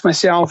and I ask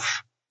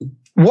myself,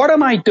 what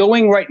am I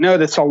doing right now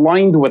that's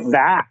aligned with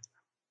that?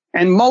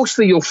 And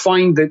mostly you'll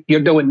find that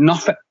you're doing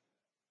nothing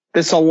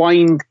that's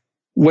aligned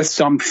with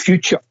some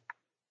future.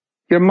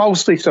 You're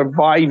mostly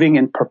surviving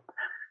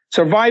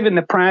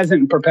the present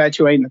and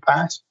perpetuating the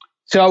past.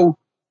 So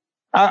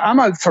I'm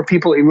out for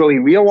people to really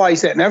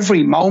realize that in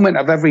every moment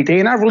of every day,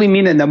 and I really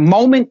mean in the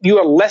moment you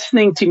are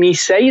listening to me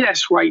say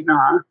this right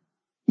now,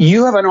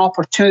 you have an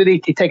opportunity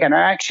to take an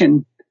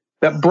action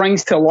that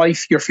brings to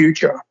life your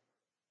future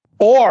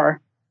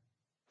or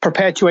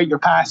perpetuate your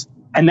past.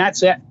 And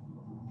that's it.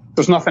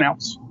 There's nothing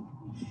else.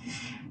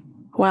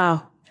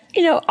 Wow.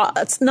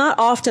 It's not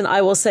often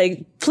I will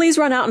say, please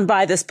run out and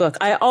buy this book.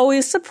 I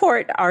always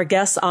support our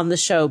guests on the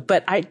show,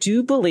 but I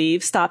do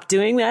believe Stop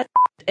Doing That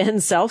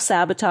and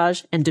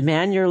Self-Sabotage and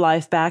Demand Your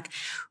Life Back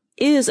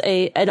is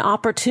an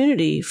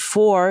opportunity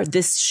for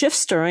this shift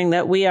stirring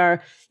that we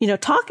are,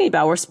 talking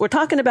about. We're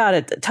talking about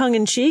it tongue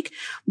in cheek,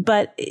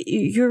 but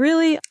you're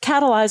really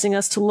catalyzing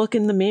us to look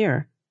in the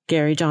mirror,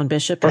 Gary John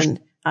Bishop. And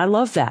I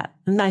love that.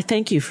 And I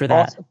thank you for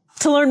that. Awesome.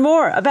 To learn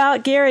more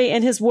about Gary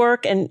and his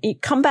work and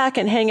come back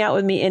and hang out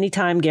with me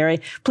anytime, Gary,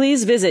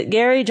 please visit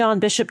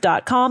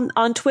GaryJohnBishop.com,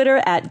 on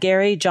Twitter at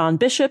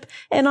GaryJohnBishop,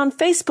 and on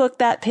Facebook,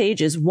 that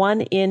page is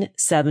 1 in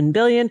 7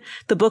 billion.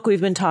 The book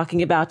we've been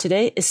talking about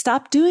today is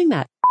Stop Doing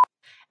That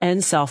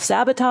and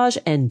Self-Sabotage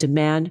and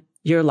Demand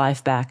Your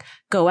Life Back.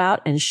 Go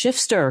out and shift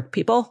stir,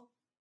 people.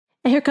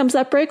 And here comes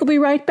that break. We'll be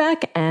right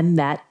back. And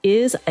that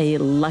is a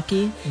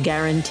lucky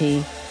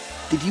guarantee.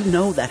 Did you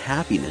know that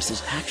happiness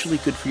is actually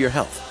good for your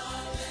health?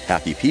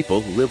 Happy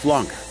people live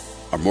longer,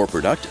 are more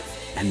productive,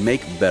 and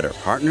make better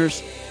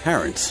partners,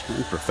 parents,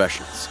 and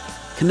professionals.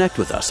 Connect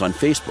with us on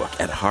Facebook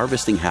at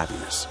Harvesting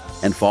Happiness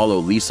and follow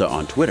Lisa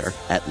on Twitter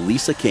at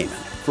Lisa Kamen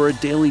for a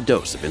daily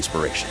dose of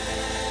inspiration.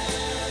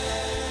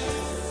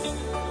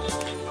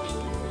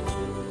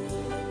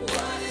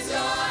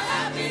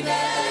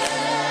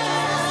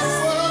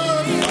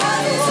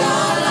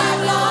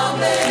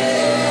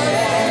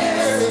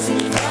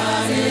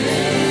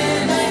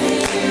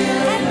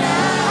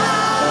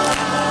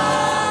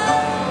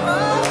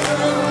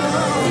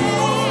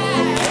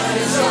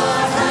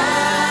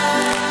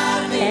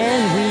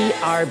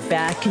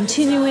 Back,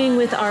 continuing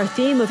with our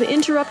theme of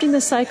interrupting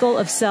the cycle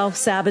of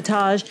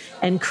self-sabotage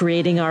and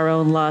creating our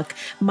own luck.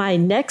 My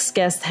next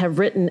guests have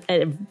written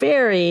a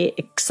very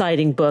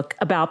exciting book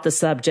about the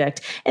subject,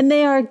 and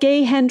they are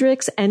Gay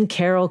Hendricks and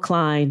Carol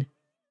Klein.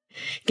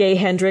 Gay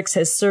Hendricks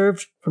has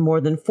served for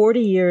more than 40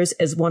 years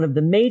as one of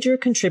the major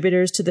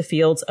contributors to the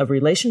fields of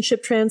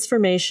relationship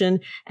transformation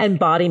and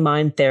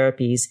body-mind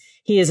therapies.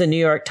 He is a New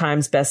York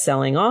Times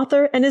best-selling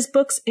author, and his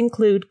books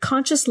include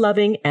Conscious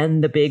Loving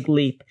and The Big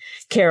Leap.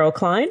 Carol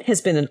Klein has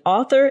been an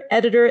author,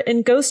 editor,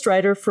 and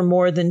ghostwriter for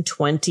more than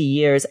 20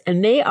 years,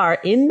 and they are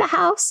in the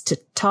house to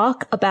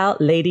talk about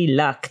Lady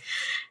Luck.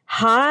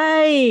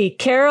 Hi,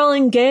 Carol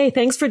and Gay.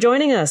 Thanks for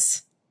joining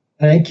us.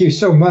 Thank you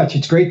so much.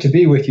 It's great to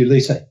be with you,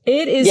 Lisa.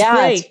 It is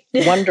great.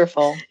 It's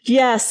wonderful.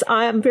 Yes,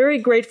 I'm very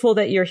grateful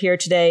that you're here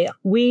today.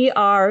 We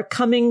are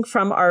coming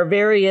from our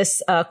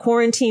various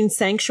quarantine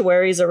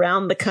sanctuaries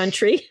around the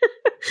country.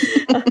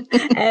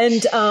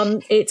 And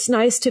it's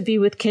nice to be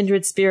with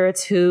kindred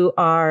spirits who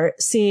are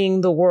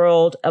seeing the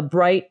world a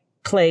bright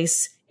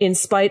place in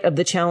spite of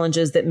the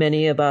challenges that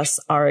many of us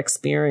are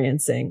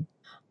experiencing.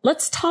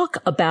 Let's talk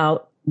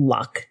about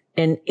luck.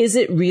 And is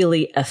it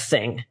really a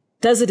thing?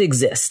 Does it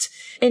exist?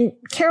 And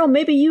Carol,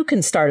 maybe you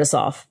can start us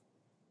off.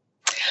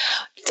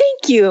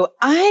 Thank you.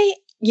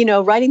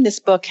 Writing this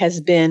book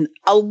has been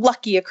a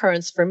lucky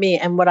occurrence for me.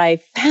 And what I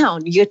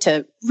found, you get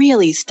to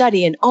really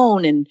study and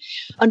own and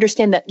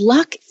understand that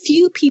luck,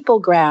 few people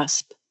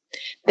grasp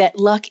that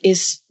luck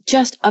is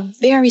just a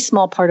very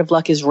small part of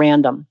luck is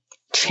random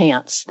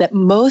chance, that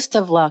most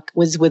of luck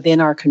was within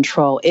our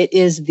control. It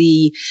is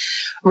the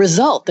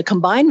result, the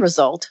combined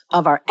result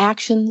of our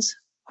actions,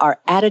 our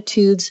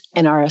attitudes,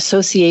 and our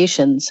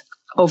associations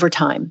over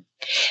time.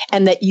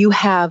 And that you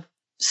have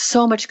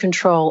so much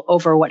control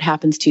over what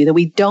happens to you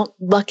that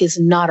luck is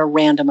not a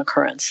random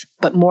occurrence,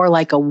 but more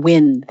like a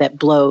wind that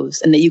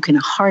blows, and that you can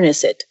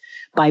harness it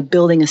by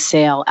building a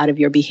sail out of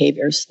your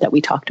behaviors that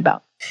we talked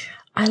about.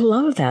 I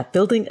love that.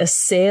 Building a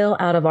sail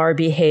out of our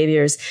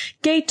behaviors.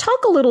 Gay,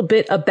 talk a little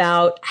bit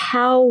about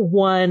how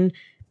one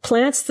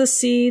plants the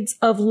seeds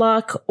of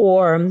luck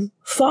or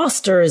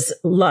fosters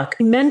luck,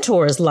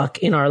 mentors luck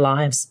in our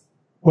lives.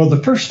 Well,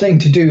 the first thing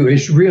to do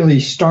is really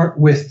start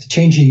with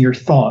changing your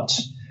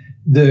thoughts.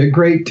 The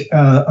great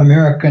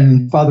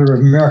American father of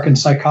American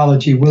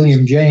psychology,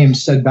 William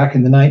James, said back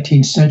in the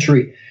 19th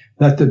century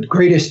that the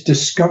greatest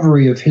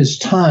discovery of his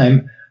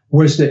time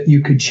was that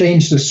you could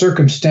change the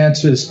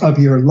circumstances of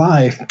your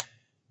life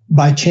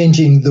by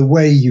changing the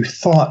way you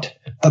thought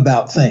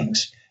about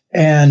things.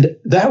 And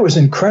that was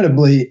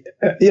incredibly,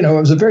 it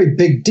was a very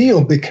big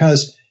deal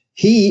because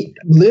he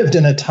lived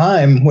in a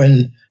time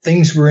when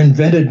things were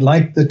invented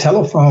like the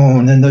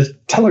telephone and the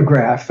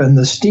telegraph and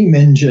the steam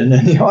engine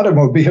and the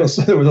automobile.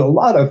 So there was a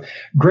lot of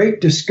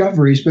great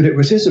discoveries, but it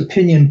was his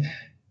opinion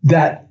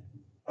that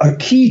a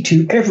key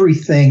to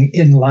everything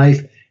in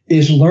life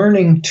is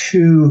learning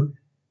to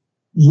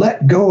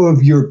let go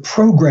of your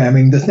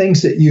programming, the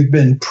things that you've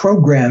been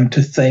programmed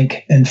to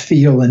think and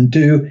feel and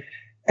do,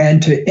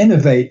 and to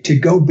innovate, to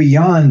go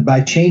beyond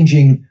by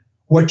changing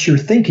what you're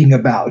thinking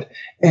about.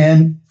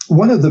 And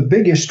one of the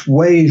biggest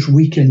ways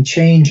we can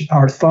change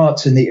our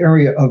thoughts in the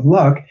area of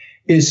luck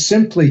is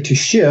simply to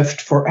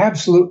shift for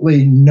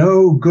absolutely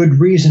no good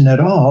reason at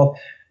all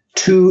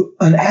to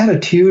an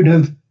attitude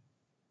of,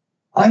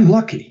 I'm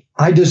lucky.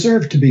 I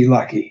deserve to be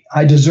lucky.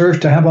 I deserve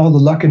to have all the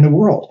luck in the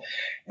world.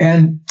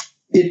 And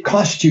it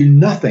costs you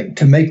nothing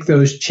to make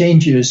those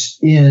changes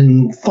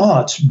in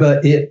thoughts,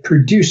 but it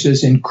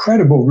produces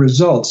incredible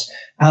results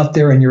out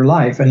there in your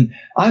life. And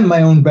I'm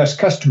my own best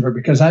customer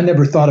because I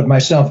never thought of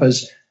myself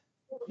as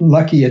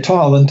lucky at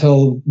all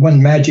until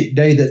one magic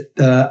day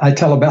that I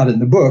tell about in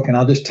the book. And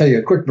I'll just tell you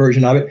a quick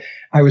version of it.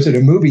 I was at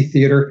a movie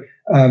theater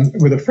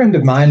with a friend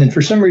of mine, and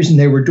for some reason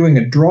they were doing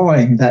a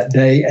drawing that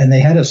day, and they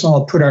had us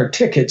all put our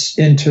tickets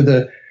into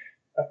the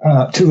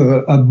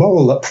to a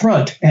bowl up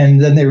front,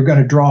 and then they were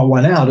going to draw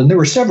one out. And there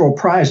were several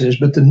prizes,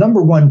 but the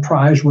number one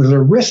prize was a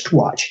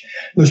wristwatch.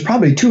 There was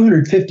probably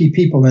 250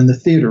 people in the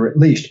theater at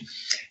least.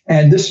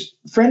 And this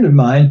friend of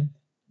mine,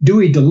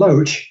 Dewey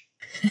DeLoach,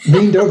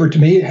 leaned over to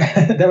me.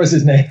 That was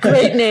his name.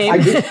 Great name.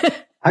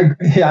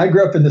 I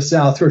grew up in the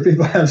South where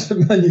people have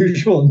some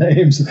unusual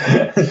names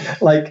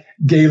like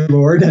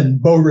Gaylord and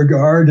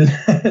Beauregard.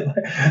 And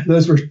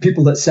those were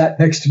people that sat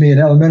next to me in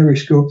elementary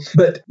school.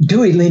 But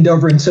Dewey leaned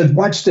over and said,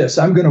 watch this.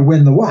 I'm going to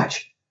win the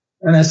watch.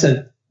 And I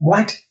said,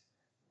 what?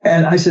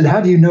 And I said,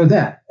 how do you know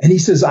that? And he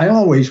says, I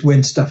always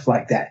win stuff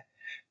like that.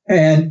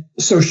 And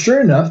so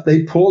sure enough,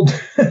 they pulled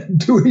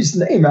Dewey's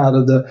name out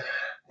of the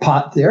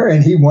pot there,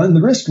 and he won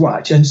the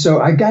wristwatch. And so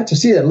I got to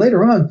see that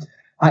later on.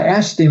 I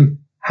asked him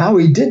how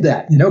he did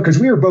that, because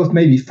we were both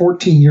maybe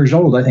 14 years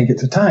old, I think, at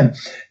the time.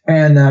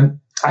 And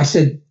I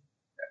said,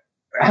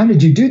 how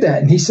did you do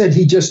that? And he said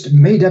he just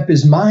made up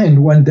his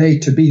mind one day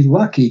to be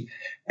lucky.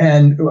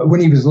 And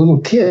when he was a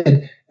little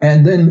kid,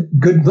 and then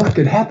good luck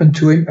had happened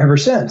to him ever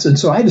since. And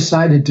so I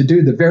decided to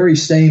do the very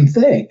same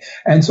thing.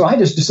 And so I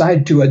just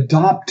decided to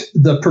adopt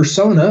the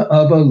persona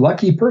of a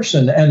lucky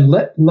person and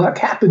let luck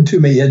happen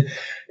to me. And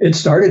it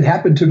started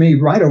happening to me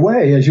right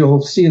away, as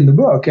you'll see in the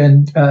book,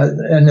 and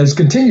has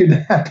continued to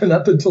happen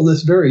up until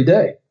this very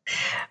day.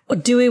 Well,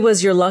 Dewey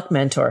was your luck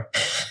mentor.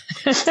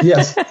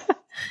 Yes.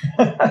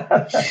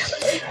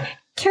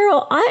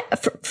 Carol,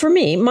 for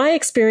me, my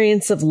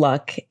experience of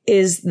luck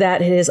is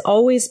that it has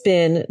always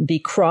been the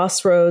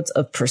crossroads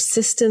of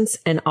persistence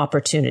and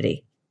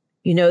opportunity.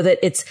 That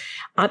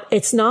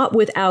it's not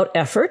without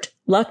effort.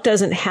 Luck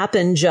doesn't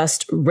happen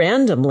just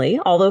randomly,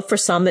 although for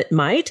some it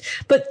might.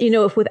 But,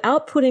 if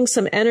without putting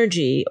some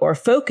energy or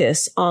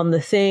focus on the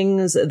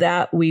things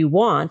that we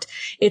want,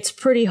 it's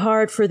pretty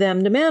hard for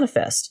them to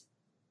manifest.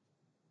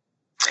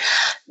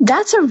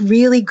 That's a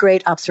really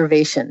great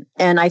observation.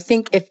 And I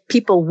think if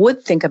people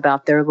would think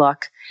about their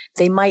luck,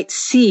 they might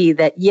see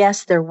that,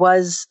 yes,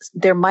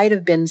 there might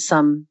have been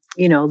some,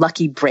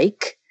 lucky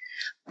break,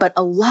 but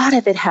a lot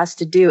of it has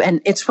to do,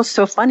 and it's what's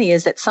so funny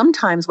is that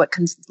sometimes what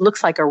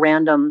looks like a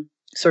random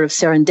sort of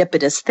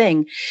serendipitous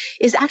thing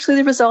is actually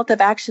the result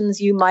of actions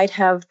you might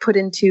have put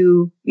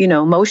into,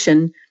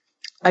 motion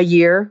a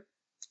year,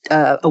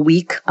 a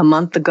week, a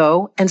month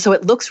ago. And so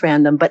it looks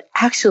random, but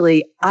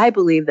actually I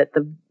believe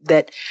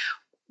that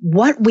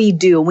what we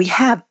do, we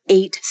have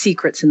 8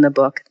 secrets in the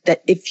book,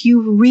 that if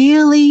you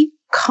really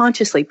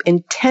consciously,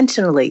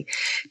 intentionally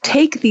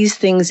take these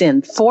things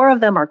in, 4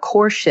 of them are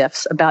core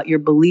shifts about your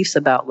beliefs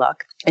about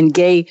luck. And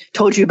Gay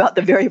told you about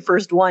the very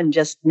first one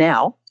just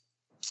now.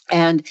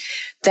 And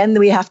then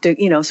we have to,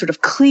 sort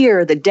of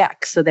clear the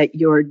deck so that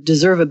your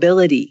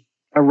deservability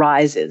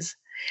arises.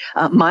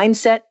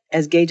 Mindset,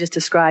 as Gay just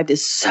described,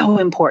 is so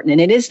important. And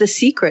it is the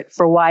secret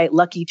for why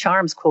lucky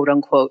charms, quote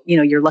unquote,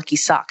 your lucky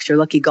socks, your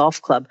lucky golf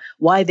club,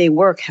 why they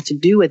work have to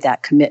do with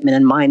that commitment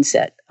and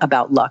mindset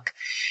about luck.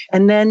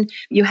 And then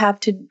you have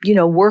to,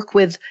 work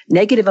with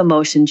negative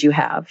emotions you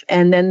have.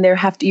 And then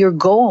your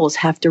goals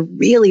have to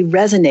really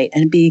resonate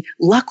and be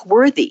luck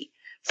worthy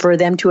for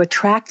them to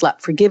attract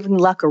luck, for giving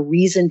luck a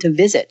reason to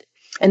visit.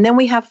 And then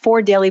we have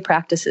 4 daily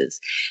practices.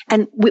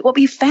 And what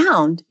we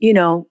found,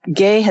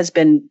 Gay has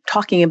been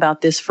talking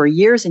about this for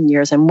years and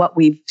years. And what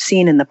we've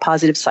seen in the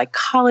positive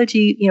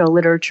psychology,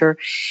 literature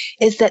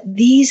is that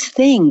these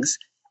things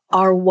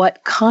are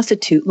what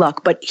constitute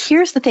luck. But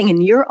here's the thing,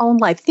 in your own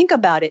life, think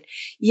about it.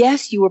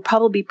 Yes, you were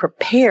probably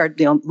prepared.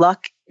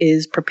 Luck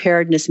is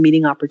preparedness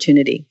meeting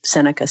opportunity.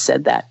 Seneca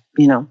said that,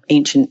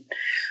 ancient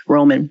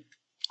Roman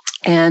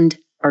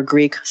or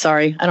Greek.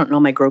 Sorry, I don't know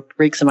my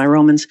Greeks and my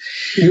Romans.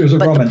 He was a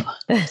Roman.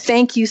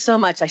 Thank you so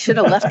much. I should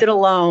have left it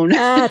alone.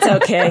 That's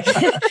okay.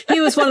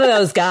 He was one of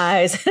those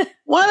guys.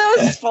 One of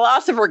those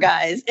philosopher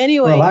guys.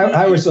 Anyway. Well,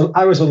 I was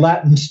a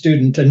Latin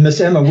student, and Miss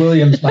Emma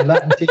Williams, my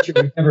Latin teacher,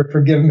 would never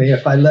forgive me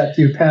if I let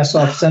you pass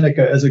off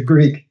Seneca as a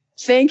Greek.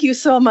 Thank you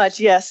so much.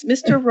 Yes,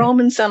 Mr.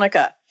 Roman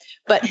Seneca.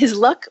 But his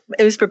luck,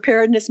 his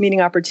preparedness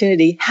meeting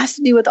opportunity has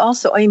to do with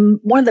also,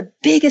 one of the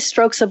biggest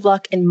strokes of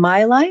luck in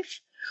my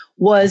life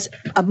was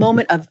a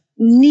moment of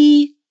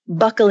knee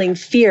buckling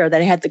fear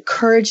that I had the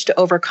courage to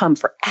overcome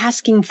for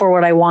asking for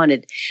what I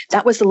wanted.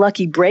 That was the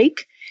lucky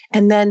break.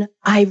 And then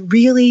I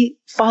really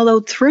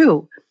followed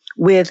through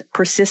with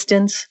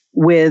persistence,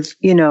 with,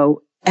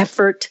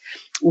 effort,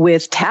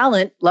 with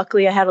talent.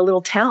 Luckily, I had a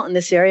little talent in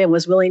this area and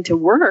was willing to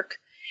work,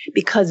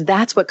 because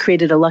that's what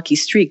created a lucky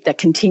streak that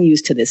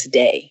continues to this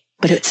day.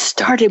 But it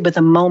started with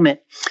a moment.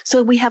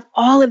 So we have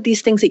all of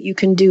these things that you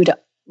can do to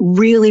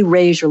really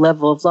raise your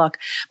level of luck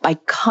by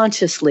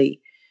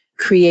consciously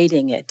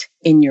creating it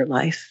in your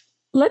life.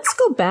 Let's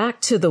go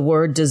back to the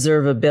word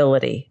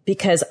deservability,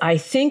 because I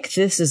think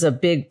this is a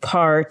big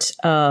part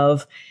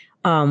of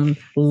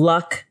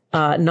luck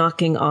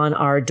knocking on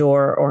our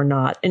door or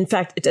not. In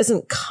fact, it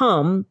doesn't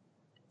come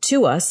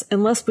to us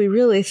unless we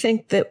really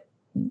think that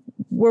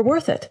we're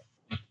worth it.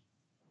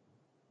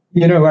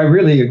 I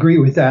really agree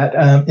with that.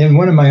 In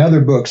one of my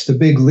other books, The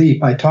Big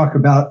Leap, I talk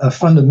about a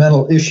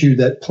fundamental issue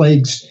that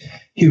plagues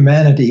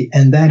humanity,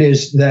 and that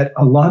is that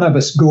a lot of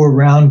us go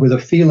around with a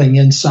feeling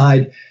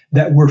inside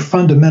that we're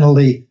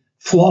fundamentally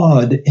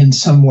flawed in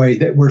some way,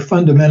 that we're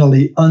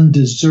fundamentally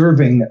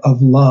undeserving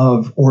of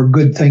love or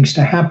good things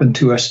to happen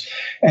to us.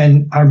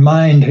 And our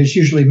mind has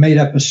usually made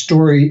up a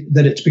story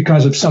that it's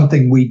because of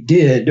something we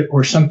did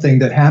or something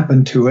that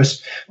happened to us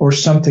or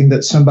something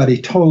that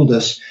somebody told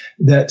us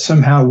that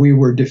somehow we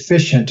were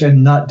deficient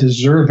and not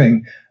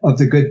deserving of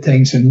the good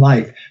things in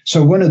life.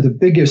 So one of the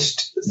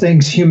biggest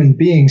things human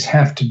beings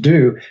have to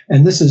do,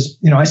 and this is,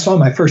 I saw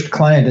my first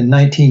client in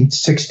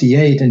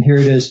 1968, and here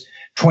it is,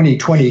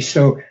 2020.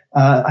 So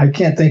I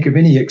can't think of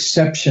any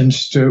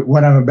exceptions to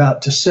what I'm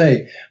about to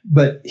say,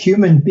 but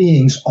human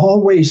beings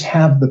always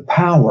have the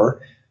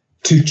power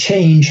to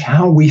change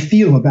how we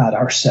feel about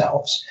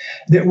ourselves,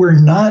 that we're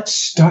not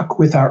stuck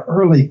with our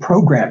early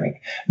programming.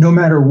 No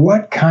matter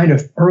what kind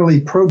of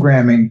early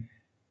programming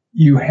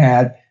you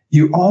had,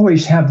 you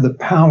always have the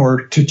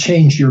power to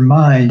change your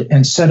mind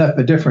and set up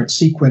a different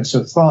sequence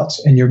of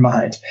thoughts in your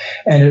mind.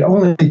 And it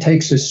only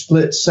takes a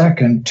split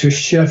second to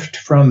shift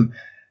from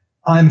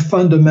I'm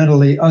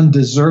fundamentally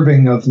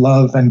undeserving of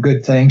love and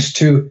good things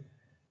to,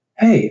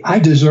 hey, I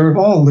deserve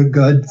all the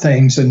good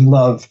things and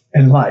love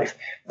in life.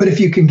 But if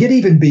you can get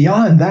even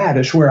beyond that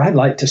is where I'd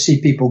like to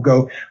see people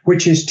go,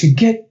 which is to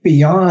get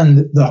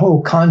beyond the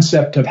whole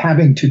concept of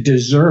having to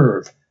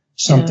deserve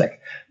something.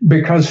 Yeah.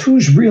 Because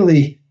who's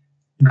really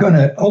going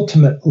to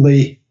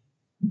ultimately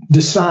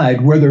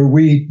decide whether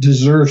we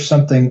deserve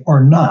something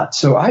or not?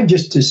 So I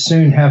just as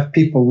soon have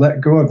people let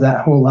go of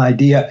that whole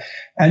idea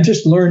and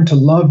just learn to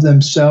love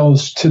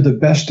themselves to the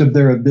best of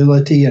their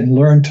ability and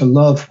learn to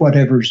love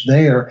whatever's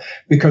there,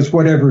 because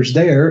whatever's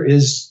there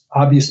is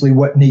obviously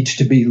what needs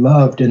to be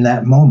loved in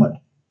that moment.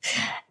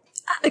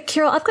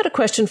 Carol, I've got a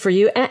question for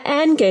you,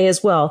 and Gay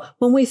as well.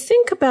 When we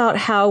think about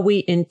how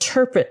we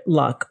interpret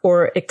luck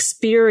or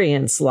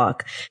experience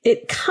luck,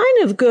 it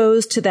kind of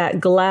goes to that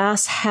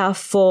glass half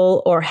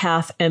full or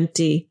half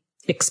empty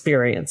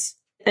experience.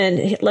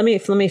 And let me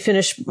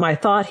finish my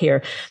thought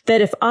here,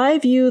 that if I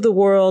view the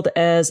world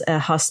as a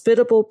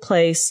hospitable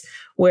place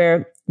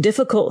where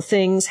difficult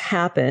things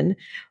happen,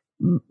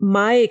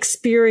 my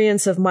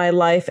experience of my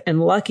life and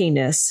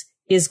luckiness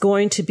is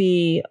going to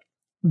be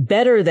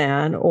better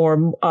than or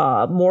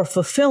more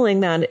fulfilling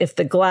than if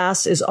the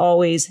glass is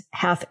always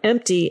half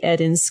empty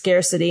and in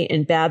scarcity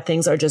and bad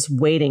things are just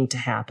waiting to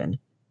happen.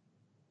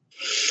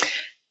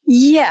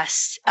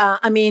 Yes.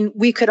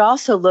 We could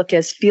also look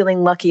as feeling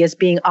lucky as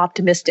being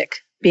optimistic,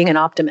 being an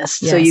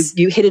optimist. Yes. So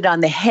you hit it on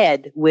the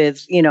head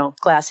with,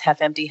 glass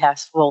half empty,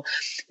 half full.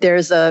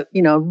 There's a,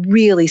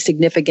 really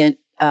significant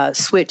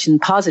switch in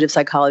positive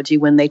psychology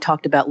when they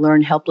talked about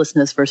learned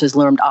helplessness versus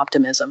learned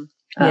optimism.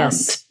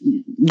 Yes.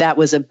 That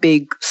was a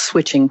big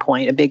switching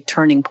point, a big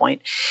turning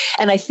point.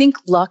 And I think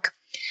luck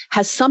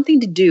has something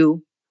to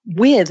do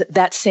with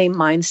that same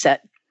mindset.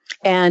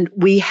 And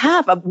we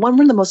have one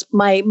of the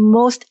my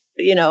most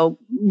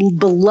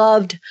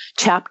beloved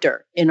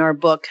chapter in our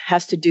book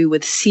has to do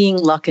with seeing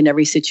luck in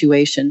every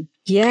situation.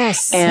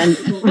 Yes. And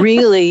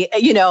really,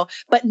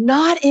 but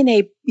not in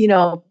a,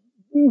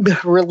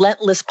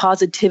 relentless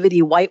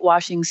positivity,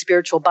 whitewashing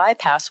spiritual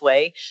bypass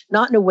way,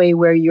 not in a way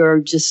where you're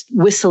just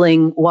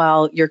whistling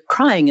while you're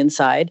crying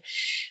inside.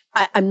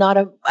 I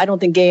don't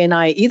think Gay and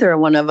I, either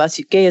one of us,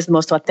 Gay is the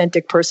most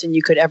authentic person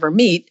you could ever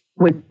meet,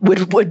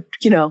 would,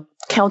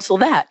 counsel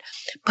that.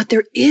 But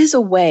there is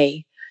a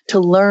way to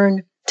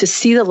learn to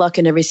see the luck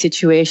in every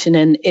situation.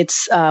 And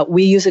it's,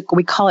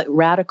 we call it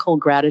radical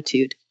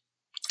gratitude.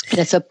 And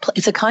it's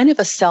a kind of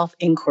a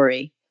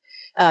self-inquiry.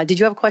 Did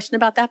you have a question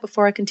about that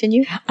before I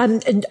continue?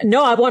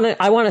 No, I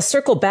want to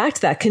circle back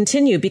to that.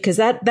 Continue, because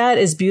that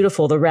is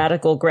beautiful. The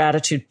radical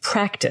gratitude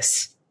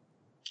practice.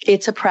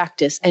 It's a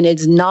practice, and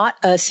it's not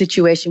a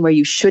situation where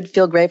you should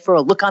feel grateful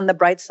or look on the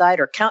bright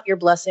side or count your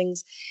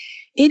blessings.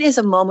 It is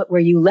a moment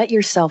where you let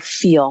yourself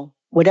feel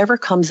whatever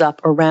comes up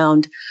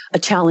around a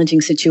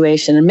challenging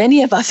situation. And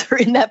many of us are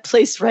in that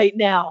place right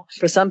now.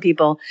 For some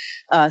people,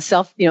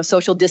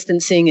 social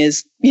distancing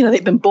is,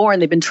 they've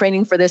been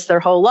training for this their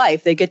whole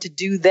life. They get to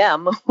do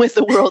them with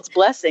the world's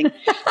blessing.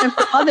 And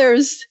for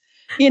others,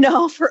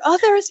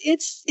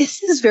 this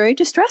is very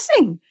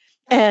distressing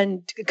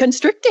and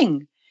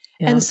constricting.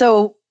 Yeah. And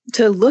so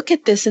to look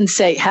at this and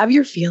say, have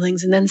your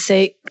feelings, and then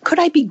say, could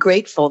I be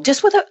grateful?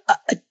 Just with a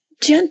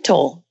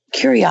gentle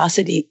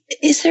curiosity.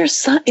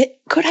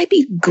 Could I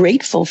be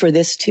grateful for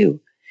this too?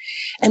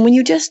 And when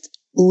you just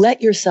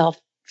let yourself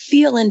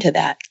feel into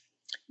that,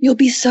 you'll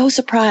be so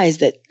surprised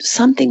that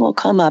something will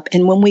come up.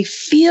 And when we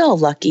feel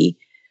lucky,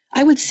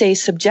 I would say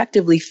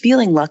subjectively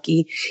feeling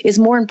lucky is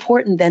more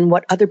important than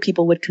what other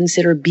people would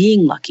consider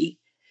being lucky.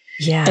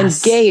 Yes. And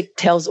Gay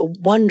tells a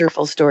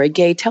wonderful story.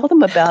 Gay, tell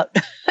them about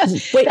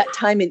that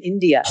time in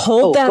India.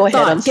 Hold that go ahead.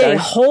 thought. I'm sorry. Gay,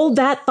 hold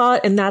that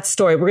thought and that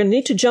story. We're going to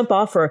need to jump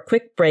off for a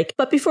quick break.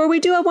 But before we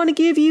do, I want to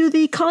give you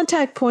the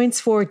contact points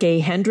for Gay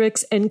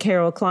Hendricks and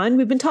Carol Klein.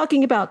 We've been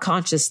talking about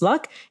conscious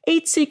luck,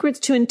 8 secrets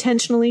to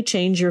intentionally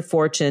change your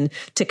fortune.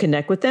 To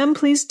connect with them,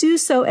 please do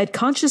so at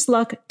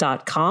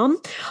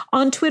consciousluck.com,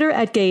 on Twitter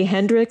at Gay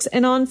Hendricks,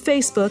 and on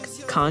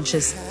Facebook,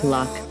 Conscious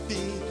Luck.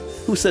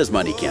 Who says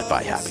money can't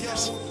buy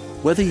happiness?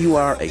 Whether you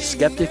are a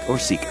skeptic or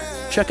seeker,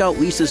 check out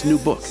Lisa's new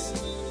book.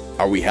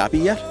 Are we happy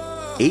yet?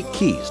 8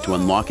 Keys to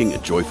Unlocking a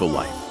Joyful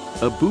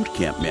Life, a boot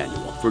camp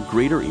manual for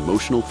greater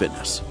emotional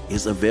fitness,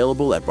 is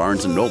available at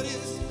Barnes & Noble,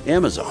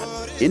 Amazon,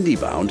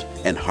 IndieBound,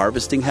 and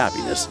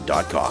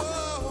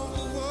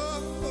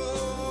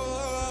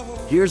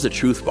HarvestingHappiness.com. Here's a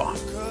truth bomb.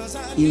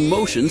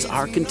 Emotions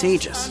are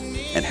contagious,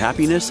 and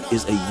happiness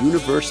is a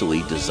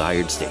universally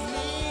desired state.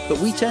 But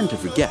we tend to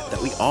forget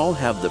that we all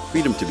have the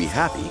freedom to be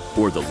happy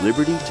or the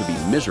liberty to be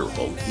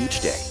miserable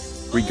each day,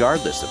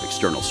 regardless of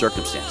external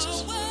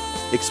circumstances.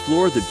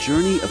 Explore the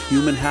journey of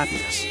human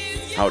happiness,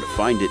 how to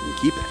find it and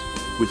keep it,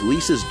 with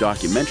Lisa's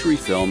documentary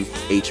film,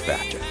 H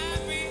Factor.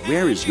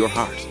 Where is your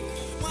heart?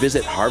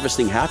 Visit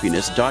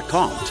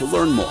HarvestingHappiness.com to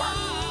learn more.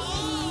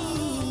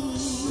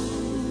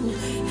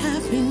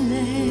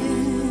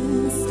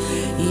 Happiness,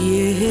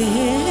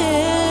 yeah.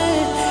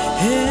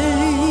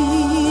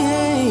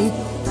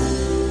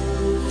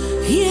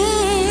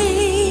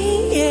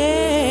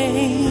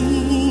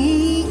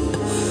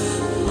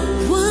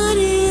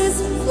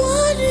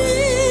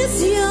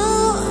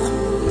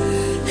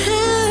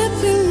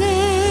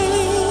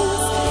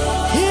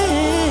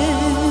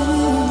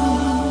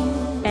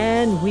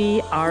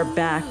 Are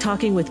back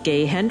talking with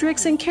Gay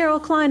Hendricks and Carol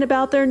Klein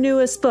about their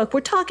newest book.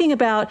 We're talking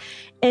about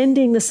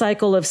ending the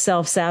cycle of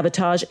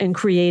self-sabotage and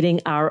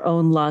creating our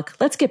own luck.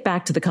 Let's get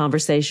back to the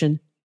conversation.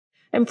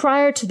 And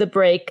prior to the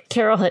break,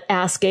 Carol had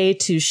asked Gay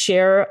to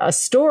share a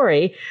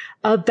story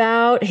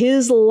about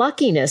his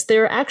luckiness.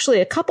 There are actually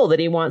a couple that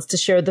he wants to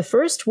share. The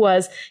first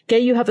was, Gay,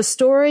 you have a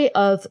story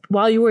of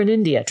while you were in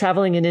India,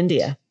 traveling in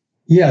India.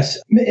 Yes.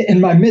 In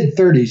my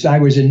mid-30s, I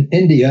was in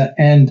India.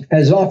 And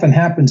as often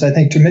happens, I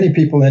think to many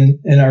people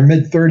in our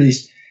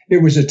mid-30s,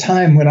 it was a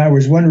time when I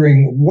was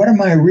wondering, what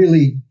am I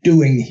really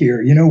doing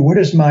here? What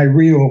is my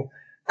real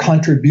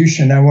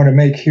contribution I want to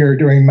make here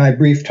during my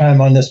brief time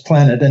on this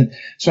planet? And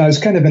so I was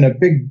kind of in a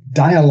big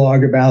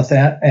dialogue about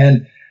that.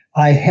 And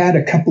I had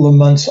a couple of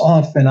months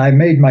off, and I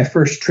made my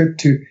first trip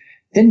to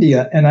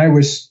India. And I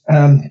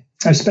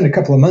spent a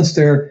couple of months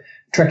there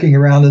trekking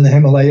around in the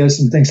Himalayas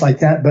and things like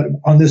that. But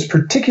on this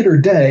particular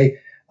day,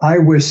 I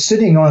was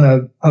sitting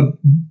on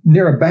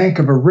near a bank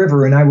of a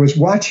river, and I was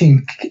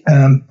watching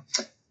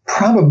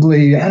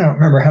probably, I don't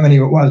remember how many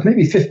it was,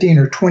 maybe 15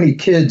 or 20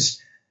 kids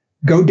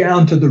go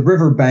down to the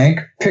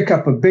riverbank, pick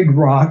up a big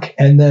rock,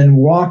 and then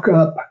walk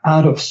up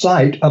out of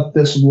sight up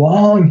this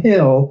long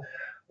hill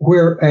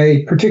where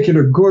a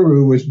particular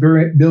guru was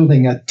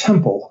building a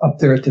temple up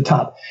there at the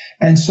top.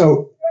 And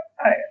so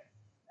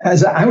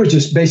as I was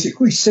just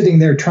basically sitting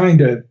there trying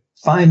to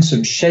find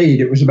some shade.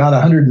 It was about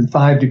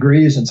 105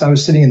 degrees, and so I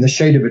was sitting in the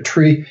shade of a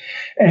tree,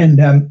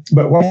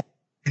 but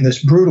in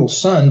this brutal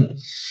sun,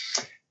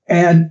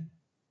 and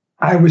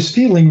I was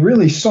feeling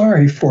really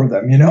sorry for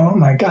them. Oh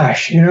my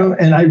gosh,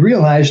 and I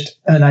realized,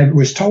 and I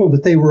was told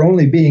that they were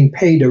only being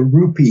paid a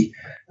rupee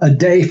a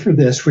day for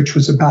this, which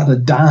was about a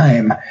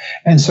dime.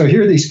 And so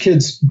here these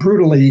kids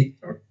brutally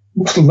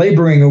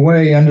laboring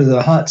away under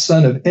the hot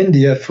sun of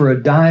India for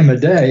a dime a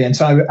day. And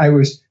so I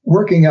was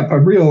working up a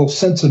real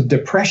sense of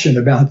depression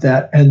about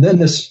that. And then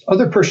this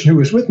other person who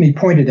was with me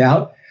pointed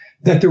out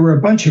that there were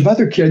a bunch of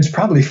other kids,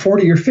 probably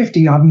 40 or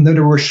 50 of them,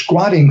 that were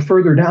squatting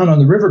further down on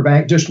the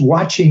riverbank, just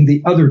watching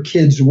the other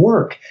kids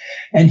work.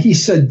 And he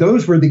said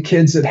those were the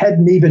kids that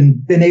hadn't even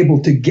been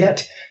able to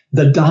get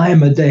the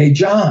dime a day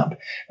job.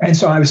 And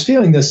so I was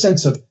feeling this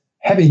sense of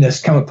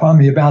heaviness come upon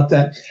me about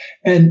that.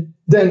 And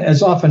then,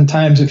 as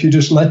oftentimes, if you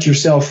just let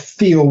yourself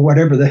feel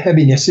whatever the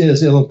heaviness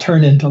is, it'll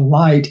turn into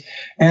light.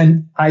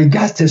 And I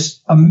got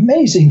this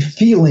amazing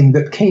feeling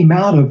that came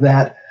out of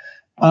that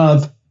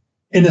of,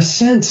 in a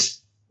sense,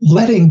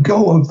 letting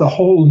go of the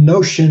whole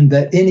notion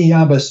that any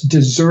of us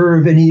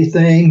deserve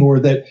anything or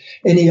that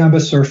any of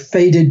us are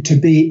fated to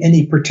be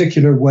any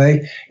particular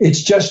way.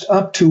 It's just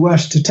up to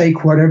us to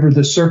take whatever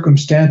the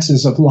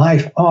circumstances of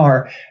life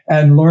are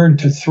and learn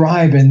to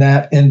thrive in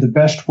that in the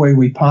best way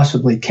we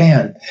possibly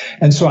can.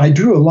 And so I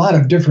drew a lot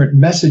of different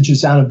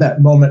messages out of that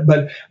moment,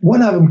 but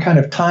one of them kind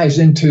of ties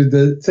into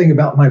the thing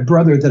about my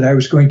brother that I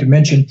was going to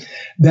mention,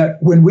 that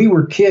when we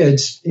were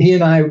kids, he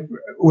and I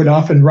would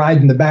often ride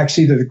in the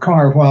backseat of the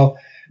car while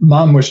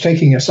Mom was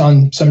taking us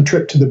on some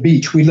trip to the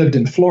beach. We lived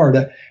in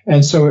Florida,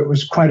 and so it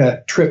was quite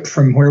a trip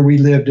from where we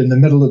lived in the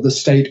middle of the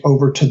state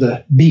over to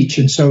the beach.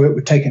 And so it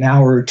would take an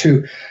hour or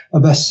two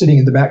of us sitting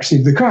in the backseat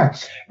of the car.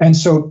 And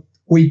so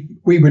we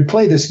would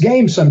play this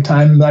game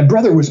sometime. My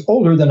brother was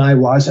older than I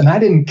was, and I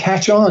didn't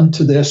catch on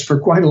to this for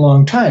quite a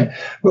long time.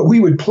 But we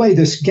would play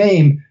this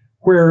game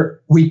where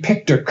we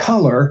picked a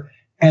color,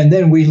 and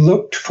then we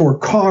looked for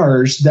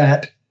cars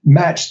that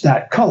matched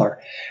that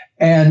color.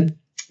 And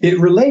it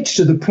relates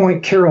to the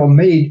point Carol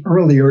made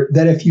earlier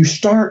that if you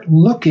start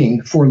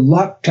looking for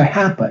luck to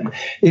happen,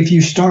 if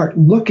you start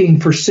looking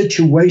for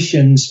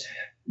situations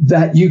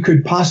that you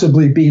could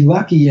possibly be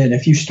lucky in,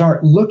 if you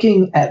start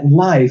looking at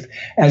life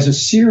as a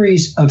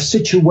series of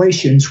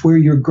situations where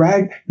you're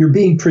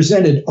being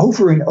presented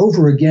over and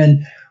over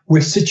again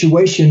with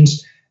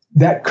situations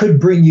that could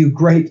bring you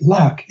great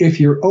luck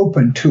if you're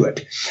open to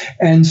it.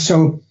 And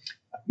so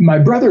my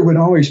brother would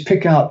always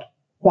pick out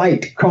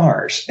white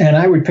cars, and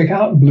I would pick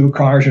out blue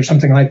cars or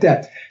something like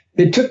that.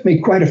 It took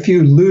me quite a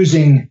few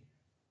losing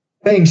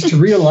things to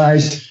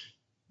realize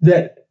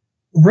that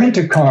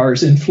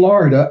rent-a-cars in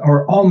Florida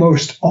are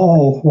almost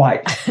all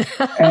white.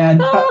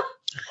 And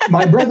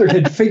my brother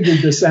had figured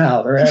this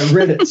out, or I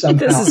read it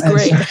somehow. This is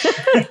great.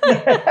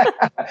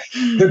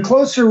 The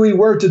closer we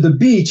were to the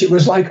beach, it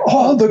was like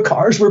all the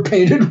cars were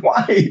painted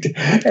white.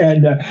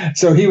 And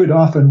so he would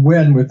often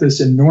win with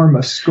this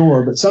enormous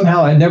score. But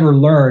somehow I never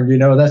learned,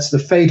 that's the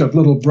fate of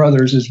little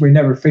brothers, is we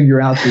never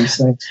figure out these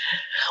things.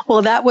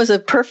 Well, that was a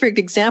perfect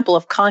example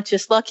of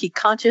conscious luck. He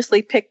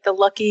consciously picked the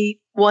lucky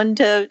one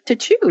to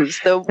choose,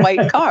 the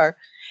white car.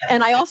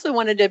 And I also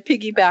wanted to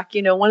piggyback,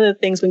 one of the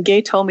things when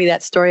Gay told me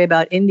that story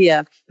about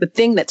India, the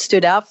thing that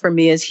stood out for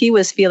me is he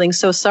was feeling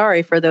so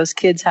sorry for those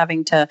kids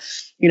having to,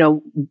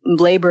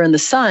 labor in the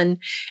sun.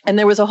 And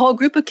there was a whole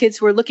group of kids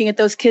who were looking at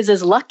those kids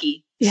as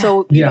lucky. Yeah.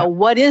 So,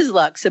 what is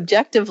luck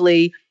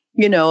subjectively?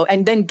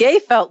 And then Gay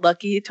felt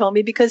lucky, he told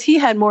me, because he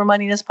had more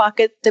money in his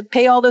pocket to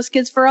pay all those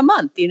kids for a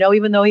month,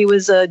 even though he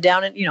was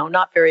down and,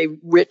 not very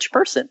rich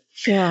person.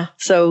 Yeah.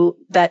 So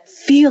that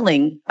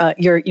feeling,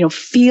 you're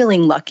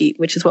feeling lucky,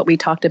 which is what we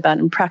talked about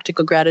in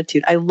practical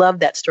gratitude. I love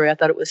that story. I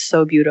thought it was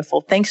so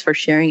beautiful. Thanks for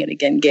sharing it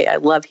again, Gay. I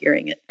love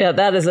hearing it. Yeah,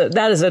 that is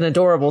an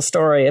adorable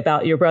story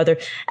about your brother.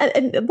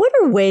 And what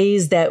are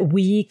ways that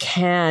we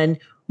can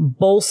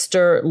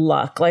bolster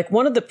luck? Like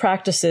one of the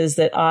practices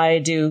that I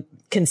do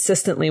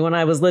consistently when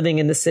I was living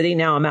in the city,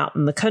 now I'm out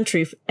in the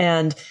country,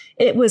 and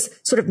it was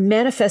sort of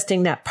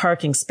manifesting that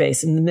parking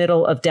space in the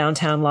middle of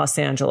downtown Los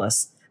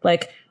Angeles.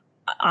 Like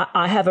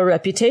I have a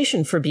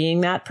reputation for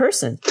being that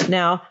person.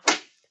 Now,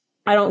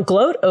 I don't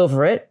gloat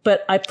over it,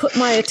 but I put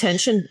my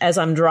attention as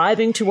I'm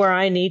driving to where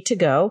I need to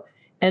go.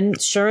 And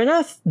sure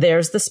enough,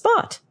 there's the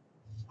spot.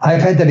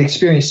 I've had that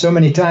experience so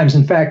many times.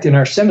 In fact, in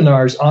our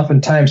seminars,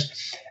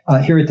 oftentimes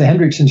here at the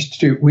Hendricks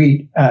Institute,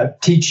 we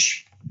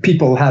teach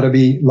people how to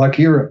be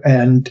luckier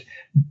and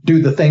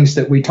do the things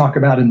that we talk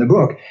about in the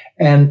book.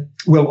 And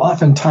we'll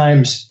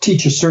oftentimes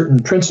teach a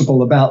certain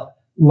principle about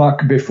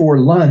luck before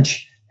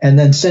lunch and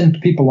then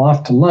send people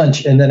off to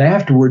lunch. And then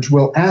afterwards,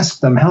 we'll ask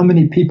them how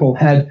many people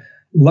had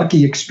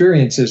lucky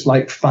experiences,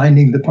 like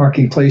finding the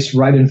parking place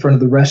right in front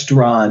of the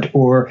restaurant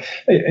or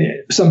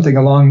something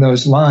along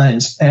those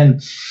lines.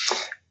 And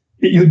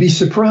you'd be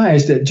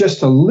surprised at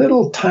just a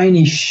little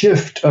tiny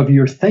shift of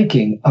your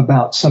thinking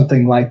about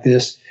something like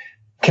this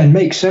can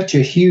make such a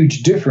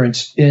huge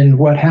difference in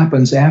what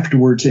happens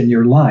afterwards in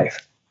your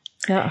life.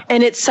 Yeah.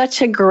 And it's such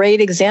a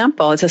great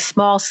example. It's a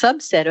small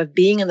subset of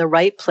being in the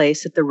right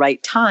place at the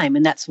right time.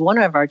 And that's one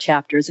of our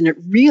chapters. And it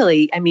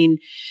really,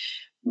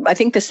 I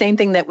think the same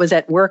thing that was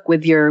at work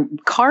with your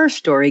car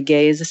story,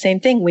 Gay, is the same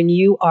thing. When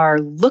you are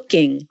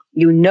looking,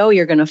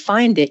 you're going to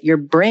find it. Your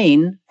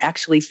brain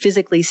actually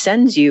physically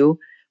sends you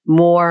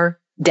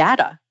more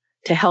data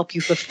to help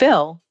you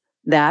fulfill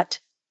that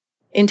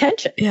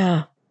intention.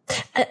 Yeah.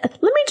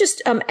 Let me me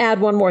just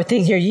add one more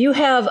thing here. You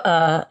have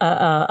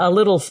a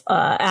little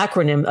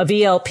acronym, a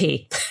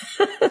VLP.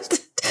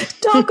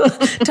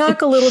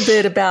 Talk a little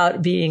bit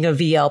about being a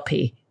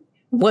VLP,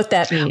 what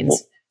that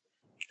means.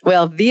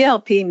 Well,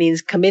 VLP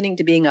means committing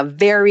to being a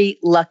very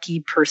lucky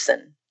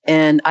person.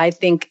 And I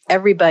think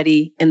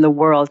everybody in the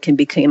world can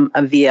become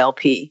a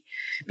VLP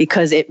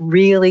because it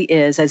really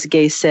is, as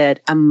Gay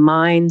said, a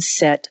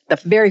mindset. The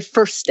very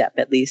first step,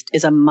 at least,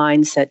 is a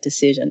mindset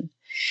decision.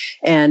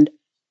 And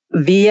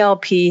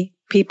VLP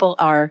people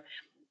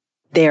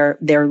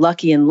they're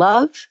lucky in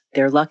love.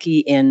 They're lucky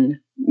in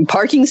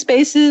parking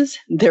spaces.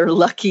 They're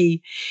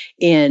lucky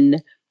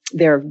in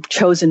their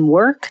chosen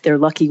work. They're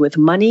lucky with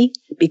money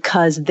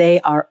because they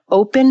are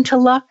open to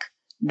luck.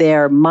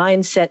 Their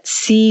mindset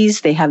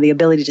they have the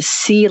ability to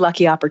see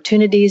lucky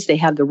opportunities. They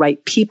have the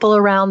right people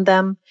around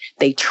them.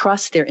 They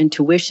trust their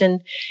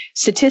intuition.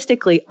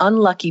 Statistically,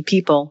 unlucky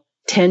people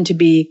tend to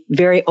be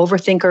very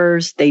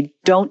overthinkers. They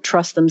don't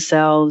trust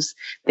themselves.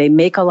 They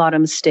make a lot of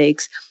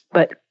mistakes.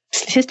 But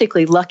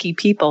statistically, lucky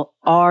people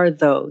are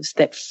those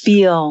that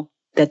feel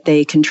that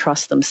they can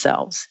trust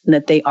themselves and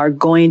that they are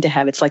going to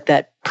have, it's like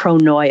that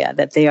pronoia,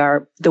 that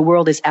the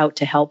world is out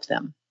to help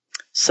them.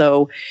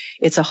 So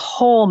it's a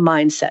whole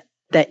mindset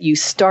that you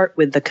start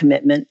with the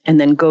commitment and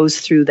then goes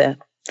through the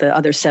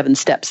other 7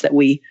 steps that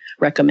we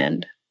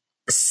recommend.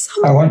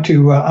 I want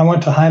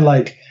to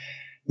highlight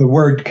the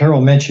word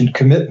Carol mentioned,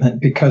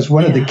 commitment, because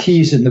one of the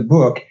keys in the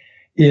book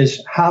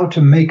is how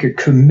to make a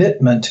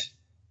commitment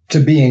to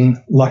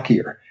being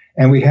luckier.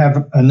 And we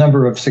have a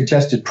number of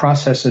suggested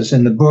processes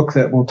in the book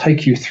that will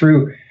take you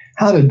through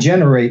how to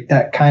generate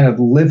that kind of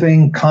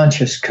living,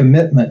 conscious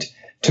commitment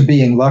to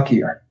being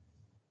luckier.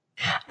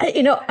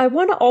 I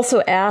want to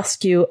also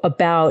ask you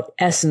about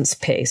essence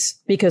pace,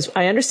 because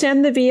I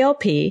understand the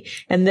VLP,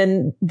 and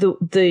then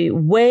the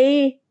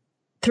way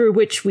through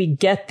which we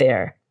get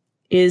there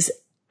is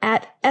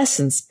at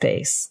essence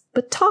pace.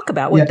 But talk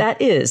about what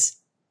that is.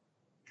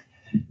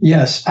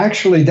 Yes,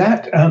 actually,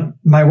 that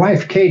my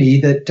wife Katie,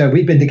 that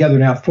we've been together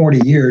now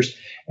 40 years,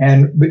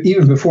 and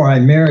even before I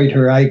married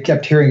her, I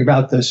kept hearing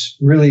about this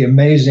really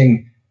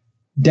amazing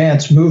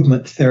dance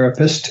movement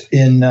therapist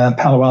in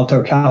Palo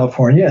Alto,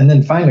 California, and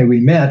then finally we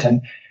met,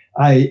 and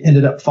I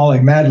ended up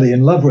falling madly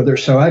in love with her.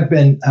 So I've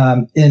been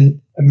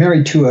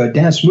married to a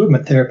dance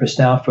movement therapist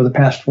now for the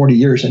past 40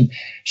 years, and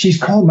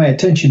she's called my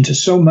attention to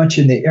so much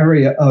in the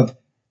area of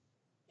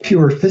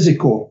pure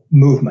physical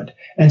movement.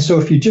 And so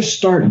if you just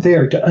start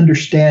there to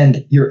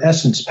understand your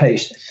essence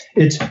pace,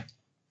 it's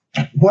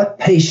what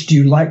pace do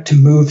you like to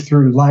move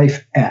through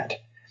life at?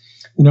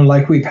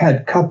 Like we've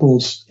had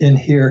couples in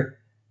here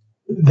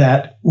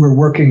that we're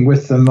working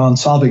with them on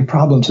solving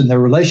problems in their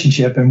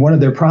relationship. And one of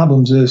their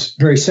problems is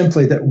very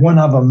simply that one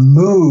of them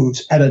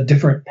moves at a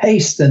different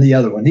pace than the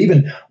other one,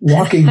 even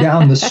walking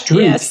down the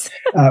street. Yes.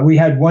 We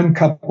had one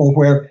couple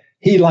where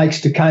he likes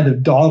to kind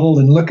of dawdle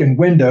and look in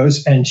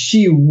windows, and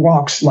she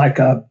walks like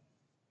a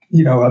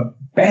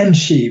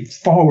banshee,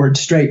 forward,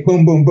 straight,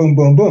 boom, boom, boom,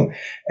 boom, boom.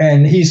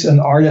 And he's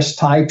an artist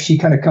type. She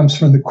kind of comes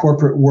from the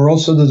corporate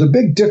world. So there's a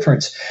big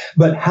difference.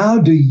 But how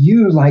do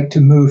you like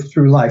to move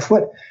through life?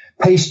 What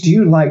pace do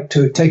you like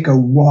to take a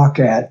walk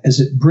at? Is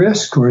it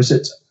brisk, or is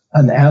it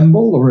an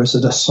amble, or is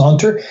it a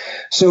saunter?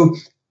 So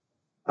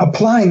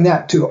applying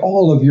that to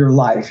all of your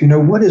life,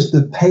 what is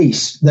the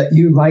pace that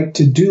you like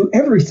to do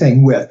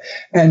everything with?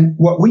 And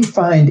what we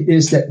find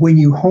is that when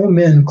you home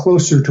in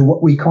closer to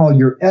what we call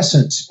your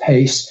essence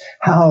pace,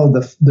 how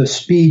the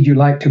speed you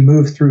like to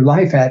move through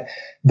life at,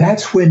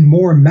 that's when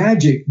more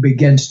magic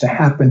begins to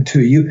happen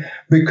to you,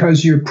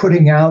 because you're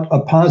putting out a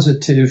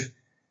positive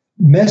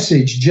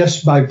message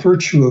just by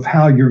virtue of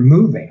how you're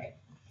moving.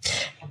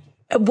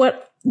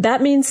 What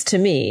that means to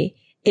me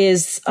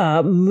is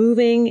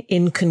moving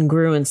in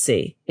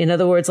congruency. In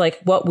other words, like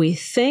what we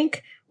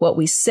think, what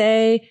we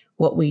say,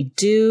 what we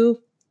do,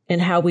 and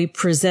how we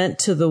present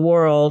to the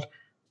world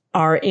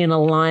are in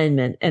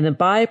alignment. And the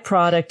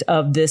byproduct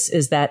of this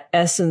is that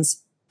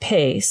essence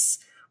pace,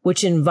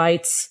 which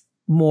invites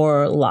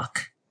more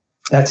luck.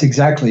 That's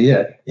exactly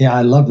it. Yeah,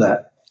 I love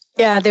that.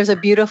 Yeah, there's a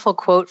beautiful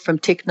quote from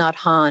Thich Nhat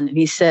Hanh, and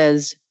he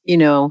says,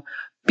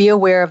 be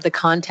aware of the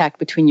contact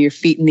between your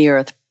feet and the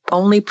earth.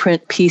 Only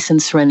print peace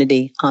and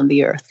serenity on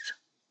the earth.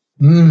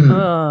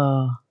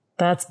 Oh,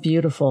 that's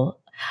beautiful.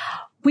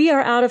 We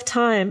are out of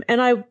time,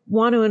 and I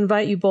want to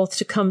invite you both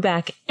to come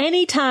back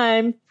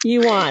anytime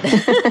you want,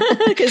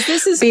 because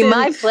this has been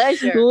my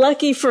pleasure.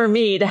 Lucky for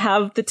me to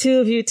have the two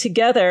of you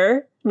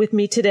together with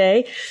me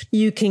today.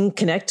 You can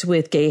connect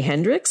with Gay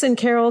Hendricks and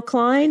Carol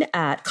Klein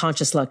at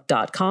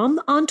consciousluck.com,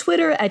 on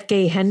Twitter at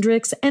Gay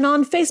Hendricks, and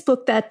on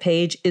Facebook, that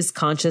page is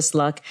Conscious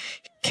Luck.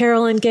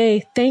 Carol and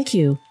Gay, thank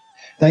you.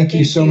 Thank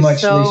you so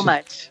much, Lisa.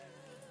 Much.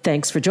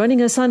 Thanks for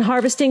joining us on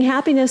Harvesting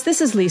Happiness.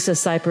 This is Lisa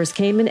Cypers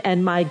Kamen,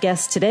 and my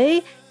guests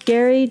today,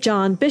 Gary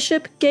John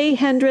Bishop, Gay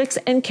Hendricks,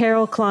 and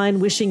Carol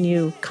Klein, wishing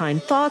you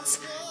kind thoughts,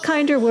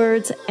 kinder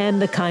words,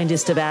 and the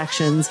kindest of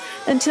actions.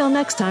 Until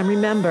next time,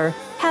 remember,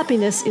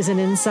 happiness is an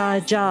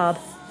inside job.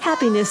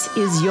 Happiness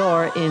is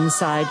your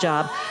inside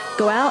job.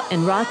 Go out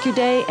and rock your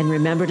day, and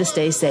remember to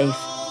stay safe.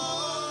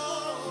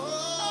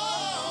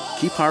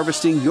 Keep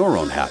harvesting your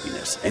own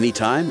happiness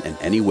anytime and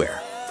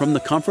anywhere from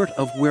the comfort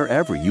of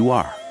wherever you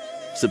are.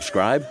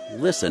 Subscribe,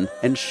 listen,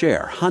 and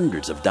share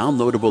hundreds of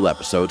downloadable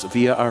episodes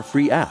via our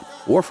free app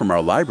or from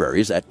our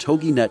libraries at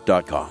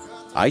toginet.com,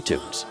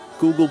 iTunes,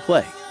 Google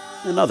Play,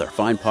 and other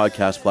fine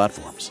podcast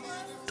platforms.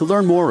 To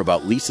learn more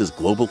about Lisa's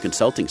global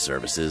consulting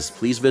services,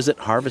 please visit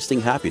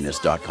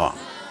harvestinghappiness.com.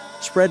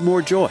 Spread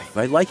more joy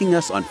by liking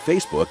us on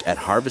Facebook at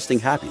Harvesting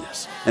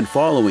Happiness and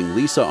following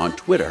Lisa on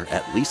Twitter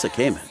at Lisa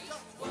Kamen.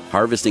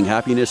 Harvesting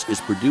Happiness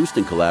is produced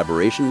in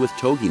collaboration with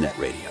TogiNet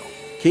Radio,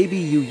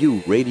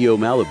 KBUU Radio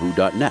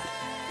Malibu.net,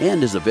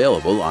 and is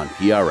available on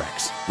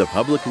PRX, the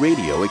Public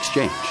Radio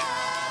Exchange.